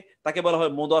হবে তাকে বলা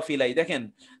হয় মুদাফ ইলাই। দেখেন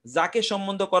যাকে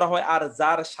সম্বন্ধ করা হয় আর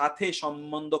যার সাথে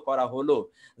সম্বন্ধ করা হলো,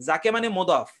 যাকে মানে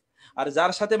মুদাফ আর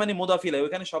যার সাথে মানে মুদাফ ইলাই,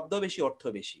 ওখানে শব্দ বেশি অর্থ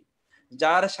বেশি।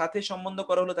 যার সাথে সম্বন্ধ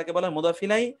করা হলো তাকে বলা হয় মুদাফ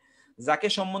ইলাই, যাকে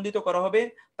সম্বন্ধিত করা হবে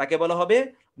তাকে বলা হবে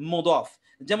মুদাফ।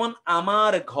 যেমন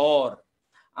আমার ঘর,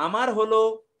 আমার হলো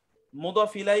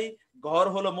মুদাফ ইলাই, ঘর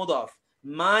হলো মুদাফ,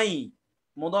 মাই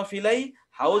মুদাফ ইলাই,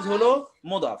 হাউস হলো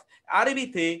মুদাফ।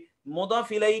 আরবিতে মুদাফ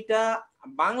ইলাইটা,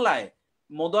 বাংলায়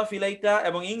মুদাফ ইলাইটা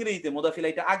এবং ইংরেজিতে মুদাফ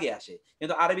ইলাইটা আগে আসে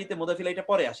কিন্তু আরবিতে মুদাফ ইলাইটা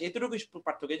পরে আসে, এতটুকু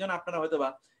পার্থক্য। এই জন্য আপনারা হয়তোবা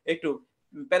একটু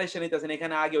পেরেশানিতে আছেন,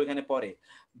 এখানে আগে ওইখানে পরে।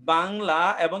 বাংলা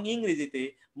এবং ইংরেজিতে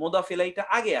মুদাফ ইলাইটা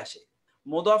আগে আসে,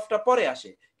 মুদাফটা পরে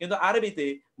আসে, কিন্তু আরবিতে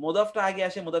মুদাফটা আগে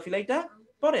আসে, মুদাফ ইলাইটা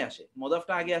পরে আসে,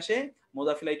 মুদাফটা আগে আসে,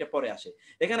 মুদাফ ইলাইটা পরে আসে।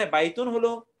 এখানে বাইতুন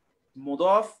হলো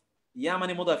মুদাফ, ইয়া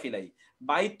মানে মুদাফ ইলাই,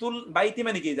 বাইতুল, বাইতি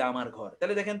মানে কি যে আমার ঘর।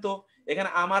 তাহলে দেখেন তো এখানে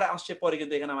আমার আসছে পরে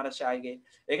কিন্তু এখানে আমার আসছে আগে,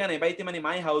 এখানে বাইতি মানে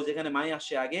মাই হাউস, এখানে মাই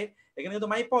আসছে আগে, এখানে কিন্তু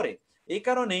মাই পরে। এই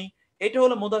কারণেই এটা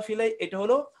হলো মুদাফ ইলাই, এটা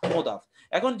হলো মুদাফ।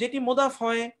 এখন যেটি মুদাফ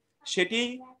হয় সেটি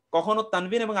কখনো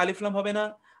তানবিন এবং আলিফ লাম হবে না,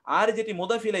 আর যেটি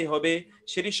মুদাফ ইলাই হবে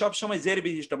সেটি সব সময় জের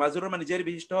বিশিষ্ট, মাজরুর মানে জের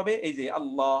বিশিষ্ট হবে, এই যে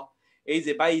আল্লাহ, এই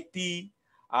যে বাইতি,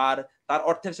 আর তার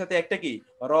অর্থের সাথে একটা কি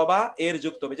রবা এর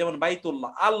যুক্ত হবে, যেমন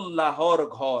বাইতুল্লাহ আল্লাহর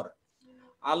ঘর,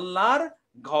 আল্লাহর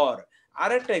ঘর।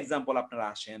 আরেকটা এক্সাম্পল আপনারা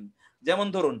আসেন, যেমন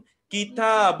ধরুন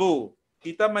কিতাবু,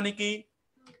 কিতাব মানে কি,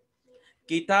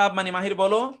 কিতাব মানে মাহির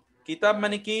বলো, কিতাব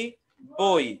মানে কি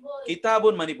বই,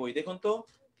 কিতাবুন মানে বই। দেখুন তো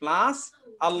প্লাস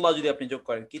আল্লাহ যদি আপনি যোগ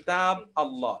করেন কিতাব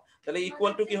আল্লাহ, তাহলে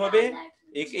ইকুয়াল টু কি হবে,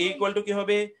 ইকুয়াল টু কি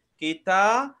হবে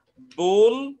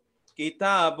কিতাবুল,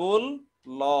 কিতাবুল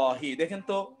লহি। দেখেন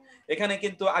তো এখানে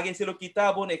কিন্তু আগে ছিল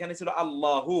কিতাবুন, এখানে ছিল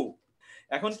আল্লাহু,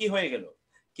 এখন কি হয়ে গেল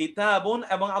কিতাবুন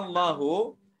এবং আল্লাহু,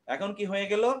 এখন কি হয়ে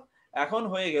গেল, এখন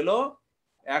হয়ে গেল,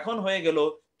 এখন হয়ে গেল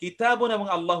কিতাবুন এবং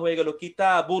আল্লাহ হয়ে গেল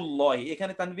কিতাবুল্লাহি,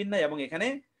 এখানে তানবিন নাই এবং এখানে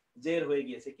জের হয়ে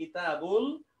গিয়েছে কিতাবুল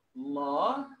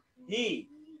লহি,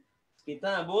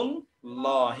 কিতাবুল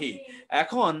লহি।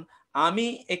 এখন আমি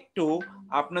একটু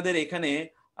আপনাদের এখানে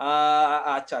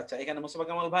আচ্ছা আচ্ছা, এখানে মোস্তফা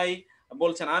কামাল ভাই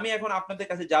বলছেন আমি এখন আপনাদের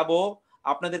কাছে যাব,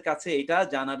 আপনাদের কাছে এটা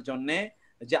জানার জন্য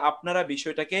যে আপনারা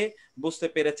বিষয়টাকে বুঝতে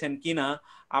পেরেছেন কিনা,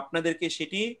 আপনাদেরকে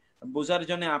সেটি বোঝার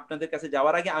জন্য আপনাদের কাছে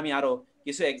যাওয়ার আগে আমি আরো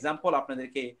কিছু এক্সাম্পল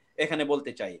আপনাদেরকে এখানে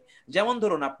বলতে চাই। যেমন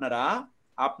ধরুন আপনারা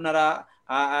আপনারা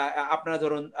আপনারা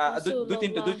ধরুন রাসূলুল্লাহি।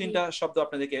 দুই তিনটা শব্দ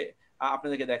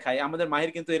আপনাদেরকে দেখাই। আমাদের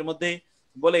মাহির কিন্তু এর মধ্যেই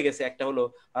বলে গেছে। একটা হলো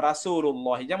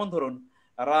রাসূলুল্লাহ, যেমন ধরুন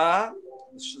রা,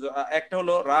 একটা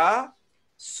হলো রা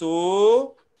সু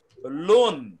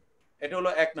লুন, এটা হলো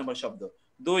 1 নম্বর শব্দ।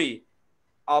 2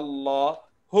 আল্লাহ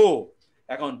হু।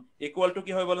 এখন ইকুয়াল টু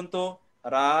কি হয় বলেন তো?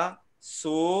 রা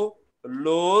সু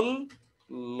লুল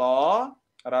ল,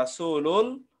 রাসূলুল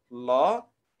ল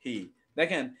হি।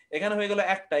 দেখেন এখানে হয়ে গেল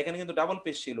একটা, এখানে কিন্তু ডাবল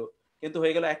পেশ ছিল, কিন্তু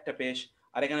হয়ে গেল একটা পেশ,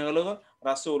 আর এখানে হলো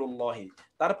রাসূলুল্লাহি।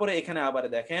 তারপরে এখানে আবার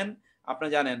দেখেন,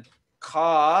 আপনারা জানেন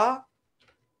খা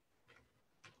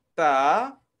তা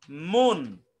মুন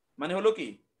মানে হলো কি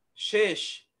শেষ,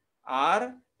 আর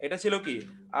এটা ছিল কি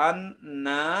আন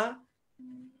না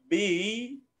বি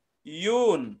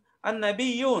ইউন। আন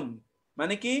নাবিয়ুন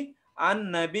মানে কি? আন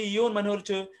নাবিয়ুন মানে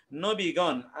হচ্ছে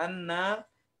নবীগণ। আন না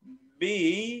বি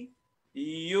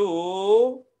ইউ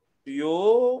ইউ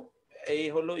এই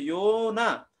হলো ইউনা,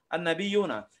 আর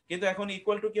নাবিয়ুনা। কিন্তু এখন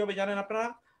ইকুয়াল টু কি হবে জানেন আপনারা?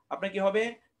 আপনার কি হবে?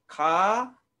 খা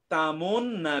তামুন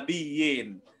নাবিয়িন।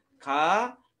 খা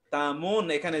তামুন,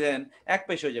 এখানে দেন এক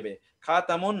পেশ হয়ে যাবে, খা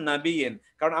তামুন নাবিয়িন।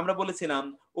 কারণ আমরা বলেছিলাম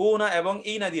ও না এবং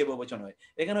ই না দিয়ে বহুবচন হয়,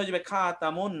 এখানে হয়ে যাবে খা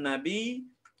তামুন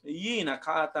নাবিয়িনা,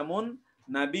 খা তামুন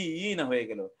নাবিয়িনা হয়ে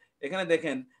গেল। এখানে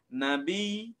দেখেন নাবি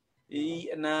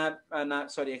না না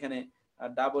সরি, এখানে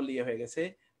ডাবল ইয়ে হয়ে গেছে,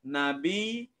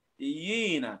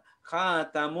 নাবিয়িনা,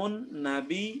 খাতামুন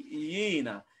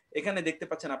নাবিয়িনা। এখানে দেখতে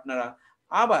পাচ্ছেন আপনারা।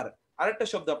 আবার আরেকটা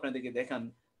শব্দ আপনাদেরকে দেখান,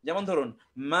 যেমন ধরুন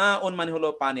মা উন মানে হলো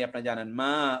পানি, আপনারা জানেন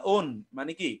মা উন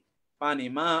মানে কি পানি,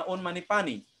 মা উন মানে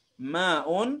পানি, মা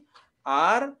উন।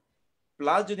 আর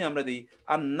প্লাস যদি আমরা দিই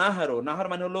আর নাহারো, নাহার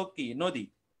মানে হলো কি নদী,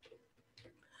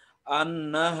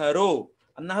 আন্নাহারো,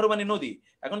 আন্নাহারো মানে নদী।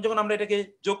 এখন যখন আমরা এটাকে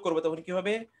যোগ করব তখন কি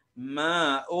হবে? মা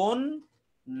উন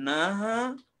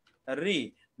নাহারি,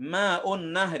 মা উন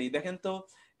নাহারি। দেখেন তো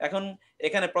এখন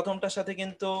এখানে প্রথমটার সাথে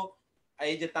কিন্তু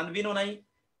এই যে তানবিনও নাই,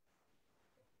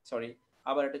 সরি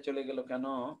আবার এটা চলে গেল কেন?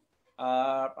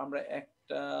 আমরা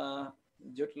একটা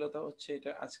জটিলতা হচ্ছে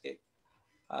এটা আজকে,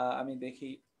 আমি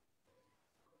দেখি।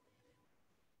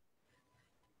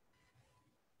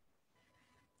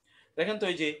 দেখেন তো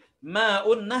এই যে মা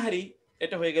উন নাহরি,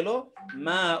 এটা হয়ে গেল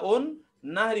মা উন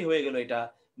নাহরি হয়ে গেল, এটা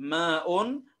মা উন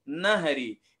নাহরি।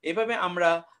 এভাবে আমরা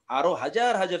আরো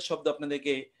হাজার হাজার শব্দ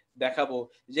আপনাদেরকে দেখাবো,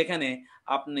 যেখানে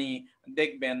আপনি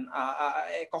দেখবেন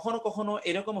কখনো কখনো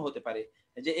এরকম হতে পারে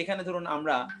যে এখানে ধরুন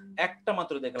আমরা একটা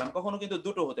মাত্র দেখলাম, কখনো কিন্তু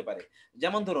দুটো হতে পারে।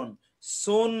 যেমন ধরুন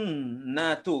সুন না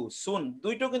তু, সুন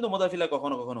দুইটাও কিন্তু মুদাফিলা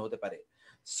কখনো কখনো হতে পারে।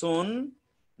 সুন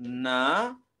না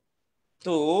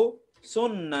তু,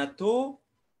 সুন্নাতু,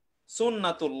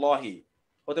 সুন্নাতুল্লাহি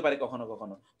হতে পারে কখনো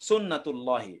কখনো,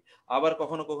 সুন্নাতুল্লাহি। আবার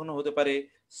কখনো কখনো হতে পারে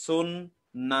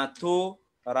সুন্নাতু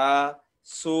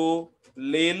রাসূলিল্লাহি,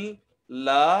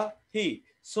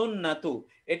 সুন্নাতু।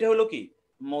 এটা হলো কি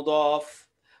মুদাফ,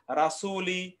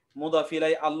 রাসূলি মুদাফ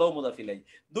ইলাই, আল্লাহ মুদাফ ইলাই,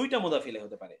 দুইটা মুদাফ ইলাই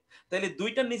হতে পারে। তাহলে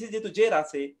দুইটার নিচে যেহেতু জের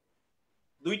আছে,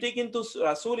 দুইটাই কিন্তু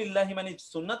রাসূলিল্লাহি মানে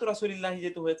সুন্নাত রাসূলিল্লাহি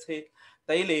যেহেতু হয়েছে,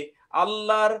 তাইলে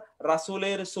আল্লাহর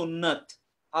রাসূলের সুন্নাত,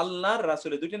 আল্লাহর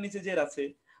রাসূলের দুইটার নিচে জের আছে,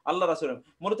 আল্লাহ রাসূলের,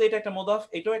 মূলত এটা একটা মুদাফ,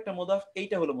 এটাও একটা মুদাফ,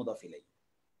 এইটা হলো মুদাফ ইলাই।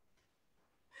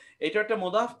 এটা একটা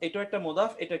মুদাফ, এটাও একটা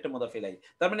মুদাফ, এটা একটা মুদাফ ইলাই।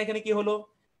 তার মানে এখানে কি হলো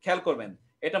খেয়াল করবেন,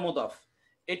 এটা মুদাফ,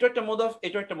 এটা একটা মুদাফ,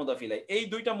 এটাও একটা মুদাফ ইলাই, এই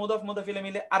দুইটা মুদাফ মুদাফ ইলাই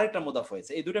মিলে আরেকটা মুদাফ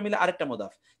হয়েছে, এই দুইটা মিলে আরেকটা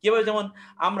মুদাফ। কিভাবে? যেমন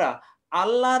আমরা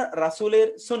আল্লাহর রাসূলের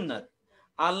সুন্নাত,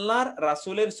 আল্লাহর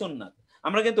রাসূলের সুন্নাত,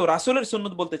 আমরা কিন্তু রাসূলের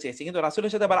সুন্নাত বলতে চেয়েছি, কিন্তু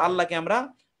রাসূলের সাথে আবার আল্লাহকে আমরা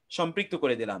সম্পৃক্ত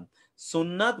করে দিলাম,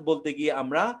 সুন্নাত বলতে গিয়ে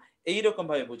আমরা এইরকম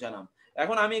ভাবে বোঝালাম।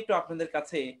 এখন আমি একটু আপনাদের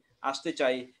কাছে আসতে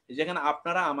চাই, যেখানে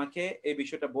আপনারা আমাকে এই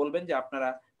বিষয়টা বলবেন যে আপনারা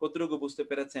কতটুকু বুঝতে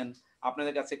পেরেছেন,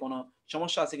 আপনাদের কাছে কোনো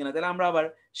সমস্যা আছে কিনা, তাহলে আমরা আবার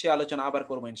সে আলোচনা আবার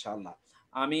করবো ইনশাআল্লাহ।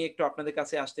 আমি একটু আপনাদের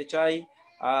কাছে আসতে চাই,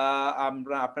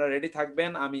 আপনারা রেডি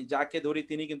থাকবেন, আমি যাকে ধরি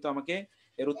তিনি কিন্তু আমাকে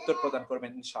এর উত্তর প্রদান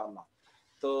করবেন ইনশাআল্লাহ।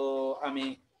 তো আমি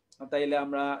তাইলে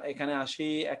আমরা এখানে আসি,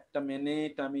 একটা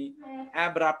মিনিট, আমি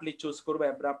অ্যাব্রাপ্টলি চুজ করবো,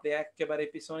 অ্যাব্রাপ্টলি একেবারে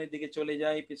পিছনের দিকে চলে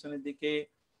যাই,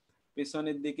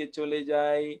 পিছনের দিকে চলে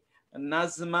যাই।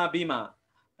 নাজমা বিমা,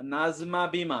 নাজমা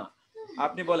বিমা,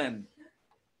 আপনি বলেন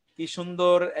কি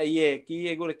সুন্দর ইয়ে, কি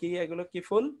এগুলো, কি এগুলো, কি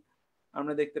ফুল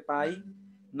আমরা দেখতে পাই?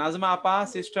 নাজমা আপা,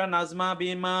 সিস্টার নাজমা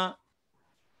বিমা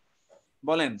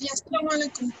বলেন। আসসালামু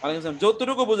আলাইকুম। ওয়ালাইকুম আসসালাম।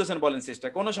 যতটুকু বুঝেছেন বলেন সিস্টার,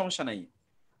 কোনো সমস্যা নাই,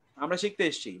 আমরা শিখতে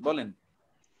এসেছি, বলেন।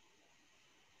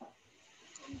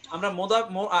 আমরা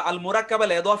আল মুরাক্কাব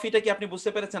আল ইদাফিটা কি আপনি বুঝতে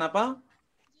পেরেছেন আপা?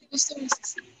 বুঝতে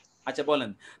পেরেছি। আচ্ছা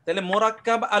বলেন, তাহলে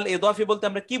মুরাক্কাব আল ইদাফি বলতে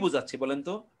আমরা কি বুঝাচ্ছি বলেন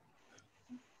তো?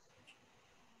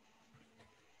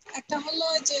 একটা হলো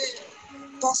যে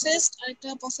প্রসেসড আর একটা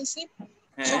পসেসিভ।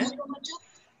 হ্যাঁ সম্বন্ধবাচক।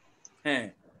 হ্যাঁ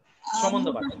আর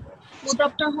সম্বন্ধবাচক।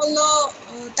 মুদাফটা হলো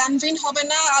তানবিন হবে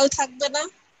না, আল থাকবে না।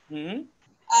 হুম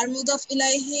আর মুদাফ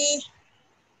ইলাইহি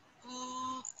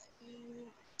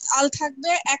আল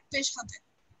থাকবে, এক পেশ হবে।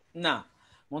 না,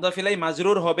 মুদাফ ইলাইহি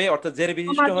মাজরুর হবে, অর্থাৎ জের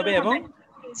বিশিষ্ট মাজরুর হবে এবং জি,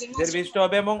 জের মাজরুর বিশিষ্ট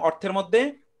হবে এবং অর্থের মধ্যে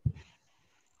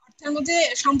অর্থের মধ্যে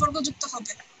সম্পর্কযুক্ত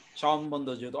হবে।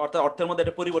 সম্বন্ধযুক্ত, অর্থাৎ অর্থের মধ্যে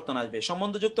একটা পরিবর্তন আসবে।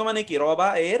 সম্বন্ধযুক্ত মানে কি? রবা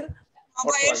এর বাবা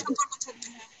অর্থ এর আসবে। সম্পর্ক থাকবে।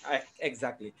 হ্যাঁ,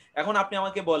 এক্স্যাক্টলি। এখন আপনি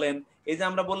আমাকে বলেন, এই যে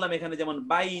আমরা বললাম এখানে যেমন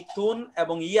বাইতুন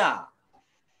এবং ইয়া,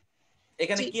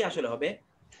 এখানে জি, কি আসলে হবে?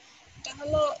 এটা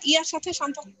হলো ইয়ার সাথে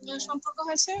সম্পর্ক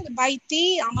হয়েছে, বাইতি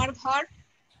আমার ঘর।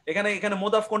 এখানে এখানে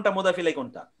মুদাফ কোনটা, মুদাফ ইলাইহি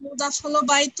কোনটা? মুদাফ হলো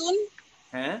বাইতুন,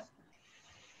 হ্যাঁ,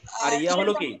 আর আর ইয়া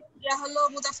হলো কি? ইয়া হলো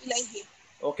মুদাফ ইলাইহি।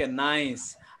 ওকে, নাইস।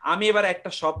 আমি এবার একটা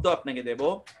শব্দ আপনাকে দেব,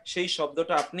 সেই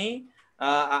শব্দটা আপনি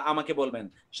আমাকে বলবেন।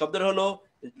 শব্দটা হলো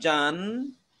জান,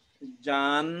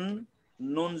 জান,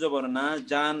 নুন জবর না,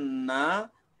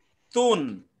 জান্নাতুন।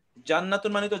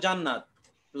 জান্নাতুন মানে তো জান্নাত,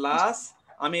 প্লাস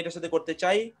আমি এটার সাথে করতে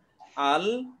চাই আল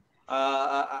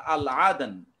আল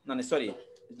আদান, মানে সরি,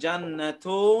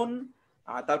 জান্নাতুন,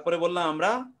 তারপরে বললাম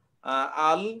আমরা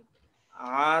আল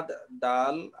আদ,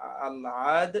 দাল, আল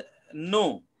আদ নো।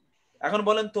 এখন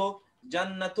বলেন তো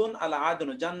জান্নাতুন আল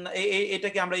আদনু,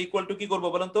 এটাকে আমরা ইকুয়াল টু কি করব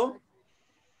বলেন তো?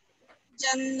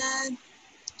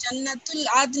 জান্নাতুল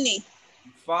আদনি।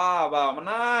 বাবা,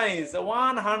 নাইস,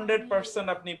 100%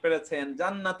 আপনি পেরেছেন।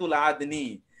 জান্নাতুল আদনি,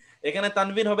 এখানে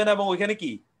তানবিন হবে না এবং ওইখানে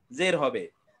কি জের হবে।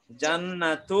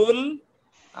 জান্নাতুল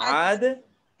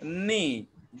আদনি,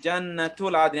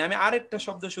 জান্নাতুল আদনি। আমি আরেকটা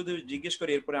শব্দ শুধু জিজ্ঞেস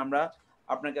করি, এরপরে আমরা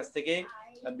আপনার কাছ থেকে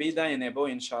বিদায় নেব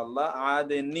ইনশাআল্লাহ।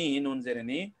 আদনি, নুন জেরে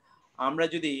নি। আমরা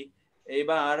যদি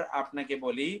এবার আপনাকে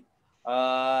বলি,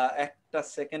 একটা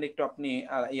সেকেন্ড একটু আপনি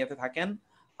ইয়াতে থাকেন,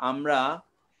 আমরা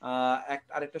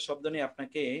আরেকটা শব্দ নিয়ে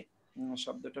আপনাকে,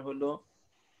 শব্দটা হলো,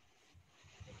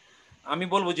 আমি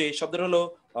বলবো যে এই শব্দটা হলো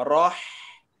রহ,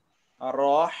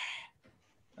 রহ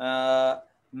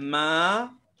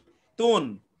মাতুন,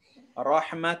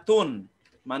 রহমাতুন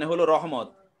মানে হলো রহমত,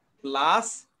 প্লাস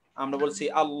আমরা বলছি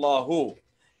আল্লাহু।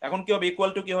 এখন কি হবে,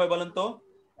 ইকুয়াল টু কি হবে বলেন তো?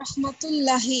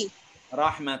 রহমাতুল্লাহি।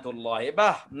 রাহমাতুল্লাহ।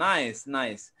 বাহ, নাইস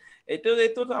নাইস। এটা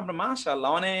তো আমরা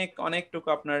মাশাআল্লাহ অনেক অনেকটুকু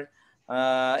আপনার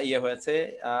ইয়ে হয়েছে,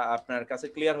 আপনার কাছে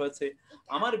ক্লিয়ার হয়েছে।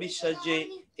 আমার বিশ্বাস যে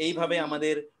এইভাবে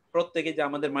আমাদের প্রত্যেকে, যে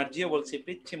আমাদের মার্জিও বলছে,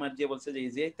 পিচ্ছি মার্জিও বলছে যে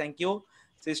ইজি। Thank you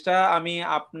sister. আমি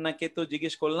আপনাকে তো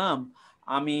জিজ্ঞেস করলাম,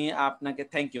 আমি আপনাকে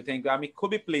থ্যাংক ইউ, থ্যাংক ইউ। আমি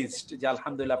খুবই প্লিজড যে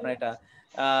আলহামদুলিল্লাহ আপনারা এটা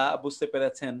বুঝতে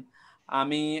পেরেছেন।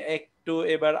 আমি একটু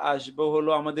এবার আসবো হলো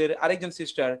আমাদের আরেকজন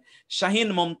সিস্টার, শাহিন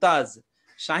মমতাজ।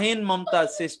 শাহিন মমতাজ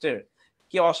সিস্টার,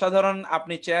 কি অসাধারণ,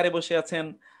 আপনি চেয়ারে বসে আছেন,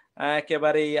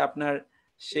 একেবারেই আপনার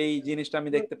সেই জিনিসটা আমি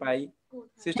দেখতে পাই।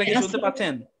 সিস্টার কি শুনতে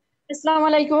পাচ্ছেন? আসসালামু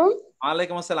আলাইকুম।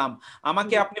 ওয়ালাইকুম আসসালাম।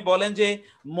 আমাকে আপনি বলেন যে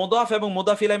মুদাফ এবং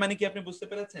মুদাফ ইলাইহি মানে কি আপনি বুঝতে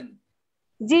পেরেছেন?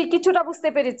 জি, কিছুটা বুঝতে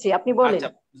পেরেছি, আপনি বলেন।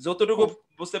 আচ্ছা, যতটুকু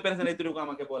বুঝতে পেরেছেন এতটুকু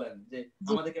আমাকে বলেন, যে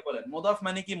জি, আমাদেরকে বলেন মুদাফ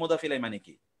মানে কি, মুদাফ ইলাইহি মানে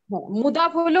কি?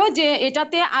 মুদাফ হলো যে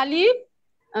এটাতে আলিফ,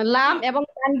 লাম এবং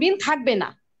তানবিন থাকবে না।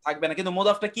 থাকবে না, কিন্তু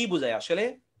মুদাফটা কি বোঝায় আসলে?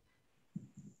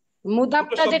 দুটো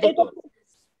মুদাফটা শব্দ যেটা, তো।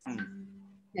 হুম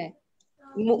হ্যাঁ,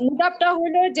 মুদাফটা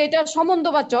হলো যেটা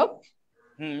সম্বন্ধবাচক।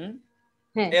 হুম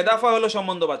হ্যাঁ, এদাফা হলো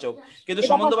সম্বন্ধবাচক, কিন্তু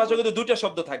এদাফা সম্বন্ধবাচক কিন্তু দুটো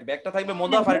শব্দ থাকবে, একটা থাকবে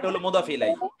মুদাফ আর একটা হলো মুদাফ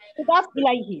ইলাইহি। মুদাফ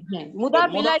ইলাইহি। হ্যাঁ, তো মুদাফ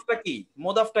ইলাইহি মুদাফটা কি,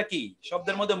 মুদাফটা কি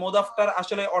শব্দের মধ্যে মুদাফটার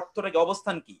আসলে অর্থটা কি,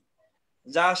 অবস্থান কি?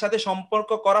 যার সাথে সম্পর্ক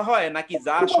করা হয় নাকি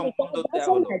যা সম্বন্ধ দেয়া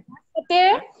হলো?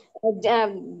 হ্যাঁ?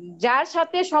 যার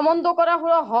সাথে সম্বন্ধ করা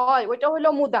হয় ওইটা হলো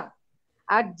মুদাফ।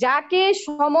 আর যাকে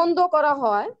সম্বন্ধ করা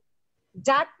হয়,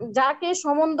 যাকে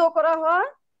সম্বন্ধ করা হয়,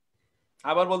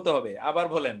 আবার বলতে হবে, আবার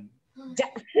বলেন।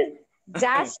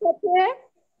 যার সাথে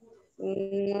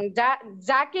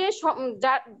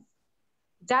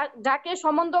যাকে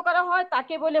সম্বন্ধ করা হয়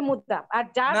তাকে বলে মুদাফ, আর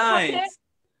যার সাথে নাইস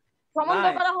সম্বন্ধ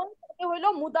নাইস, করা হয় তাকে হলো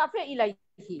মুদাফে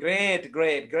ইলাইহি। Great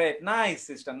great great, nice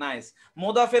sister, nice.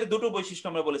 মুদাফের দুটো বৈশিষ্ট্য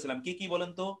আমরা বলেছিলাম, কি কি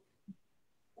বলেন তো?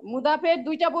 মুদাফের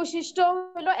দুইটা বৈশিষ্ট্য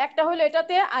হলো, একটা হলো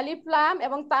এটাতে আলিফ লাম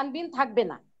এবং তানবিন থাকবে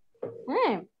না।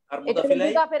 হ্যাঁ, আর এটা মুদাফ হলো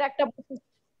ইলাইহি? মুদাফের একটা বৈশিষ্ট্য।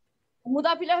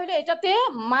 মুদাফ ইলাইহি হলো এটাতে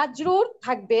মাজরুর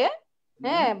থাকবে,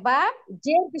 হ্যাঁ, বা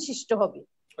জের বিশিষ্ট হবে।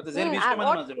 অর্থাৎ জের বিশিষ্ট আর মানে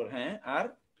মাজরুর। হ্যাঁ, আর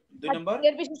দুই নম্বর?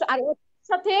 জের বিশিষ্ট, আর এর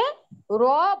সাথে র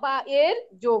বা এর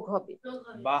যোগ হবে।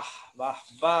 বাহ বাহ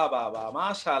বাহ বাহ বাহ,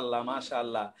 মাশাআল্লাহ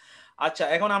মাশাআল্লাহ। আচ্ছা,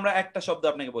 এখন আমরা একটা শব্দ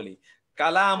আপনাকে বলি।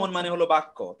 কালামুন মানে হলো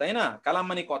বাক্য, তাই না? কালাম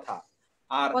মানে কথা।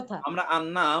 আর কথা। আমরা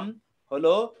আন্নাম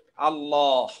হলো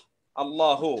আল্লাহ,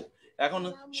 আল্লাহু। এখন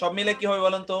সব মিলে কি হবে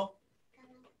বলেন তো?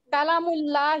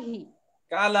 কালামুল্লাহি।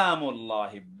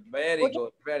 কালামুল্লাহি। Very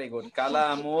good very good.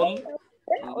 কালামুল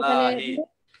ওখানে আল্লাহি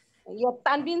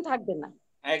তানবিন থাকবে না।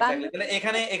 এক্স্যাক্টলি। তাহলে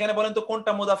এখানে বলেন তো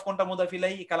কোনটা মুদাফ কোনটা মুদাফ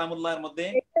ইলাইহি কালামুল্লাহর মধ্যে?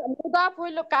 মুদাফ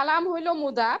হইলো, কালাম হইলো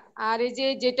মুদাফ, আর এই যে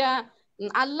যেটা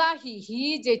আল্লাহি হি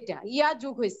যেটা ইয়া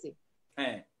যোগ হয়েছে,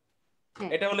 হ্যাঁ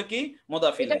হ্যাঁ এটা হলো কি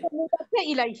মুদাফ এটা ইলাইহি। মুদাফে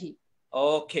ইলাইহি।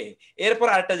 ওকে, এরপর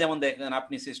আরেকটা যেমন দেখেন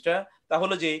আপনি সিস্টার,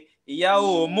 তাহলে যে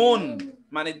ইয়াউমুন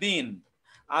মানে দিন,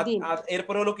 দিন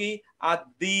এরপর হলো কি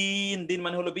আদ-দিন, দিন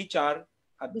মানে হলো বিচার,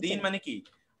 আদ-দিন বিচার। মানে কি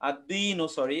আদ-দিন, ও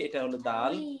সরি এটা হলো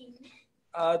দাল,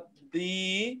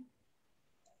 আদ-দিনু,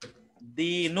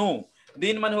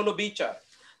 দিন মানে হলো বিচার।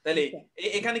 তাহলে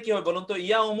এখানে কি হবে বলুন তো,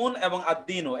 ইয়াউমুন এবং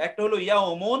আদ-দিনু, একটা হলো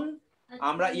ইয়াউমুন,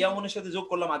 আমরা ইয়াউমুনের সাথে যোগ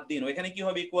করলাম আদ-দিনু, এখানে কি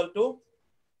হবে ইকুয়াল টু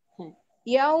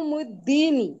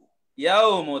ইয়াউমুদ্দিনি।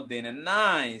 ইয়াউমুদ্দিন।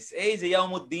 নাইস, এই যে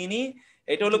ইয়াউমুদ্দিনি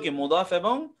এটা হলো কি মুদাফ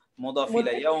এবং মুদাফ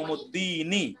ইলাই,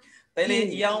 ইয়াউমুদ্দিনি। তাইলে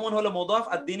ইয়াউমুন হলো মুদাফ,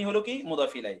 আদ-দিনি হলো কি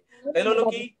মুদাফ ইলাই। তাইলে হলো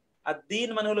কি আদ-দিন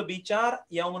মানে হলো বিচার,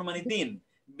 ইয়াউমুন মানে দিন,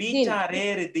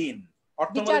 বিচারের দিন।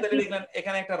 অর্থের মধ্যে তাহলে দেখলেন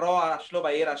এখানে একটা র আসলো বা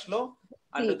এর আসলো,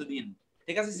 আর এটা তো দিন।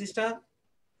 ঠিক আছে sister?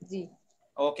 G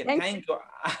okay, thank you.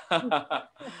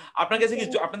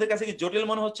 আপনাদের কাছে কি জটিল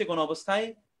মনে হচ্ছে কোন অবস্থায়?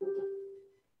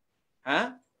 হ্যাঁ,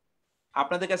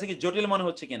 আপনাদের কাছে কি জটিল মনে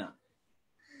হচ্ছে কিনা?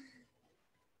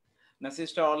 না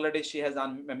sister already she has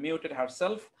আনমিউটেড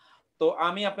herself. তো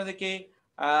আমি আপনাদেরকে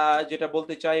যেটা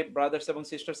বলতে চাই ব্রাদার্স এবং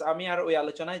সিস্টার্স, আমি আর ওই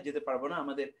আলোচনায় যেতে পারবো না,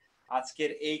 আমাদের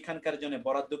আজকের এইখানকার জন্য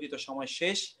বরাদ্দকৃত সময়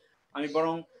শেষ। আমি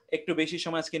বরং একটু বেশি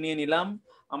সময় আজকে নিয়ে নিলাম।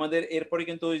 আমাদের এরপরে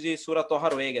কিন্তু ওই যে সূরা তোহা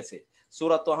রয়ে গেছে,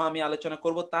 সূরা তোহা আমি আলোচনা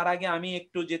করব। তার আগে আমি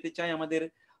একটু যেতে চাই, আমাদের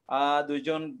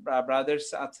দুইজন ব্রাদার্স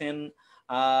আছেন,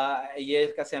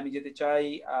 ইয়ের কাছে আমি যেতে চাই।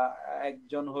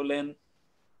 একজন হলেন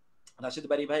রাশিদ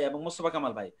বারি ভাই এবং মোস্তফা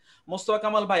কামাল ভাই। মোস্তফা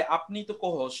কামাল ভাই, আপনি তো কো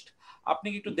হোস্ট, আপনি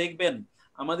কি একটু দেখবেন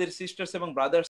আমাদের সিস্টার্স এবং ব্রাদার্স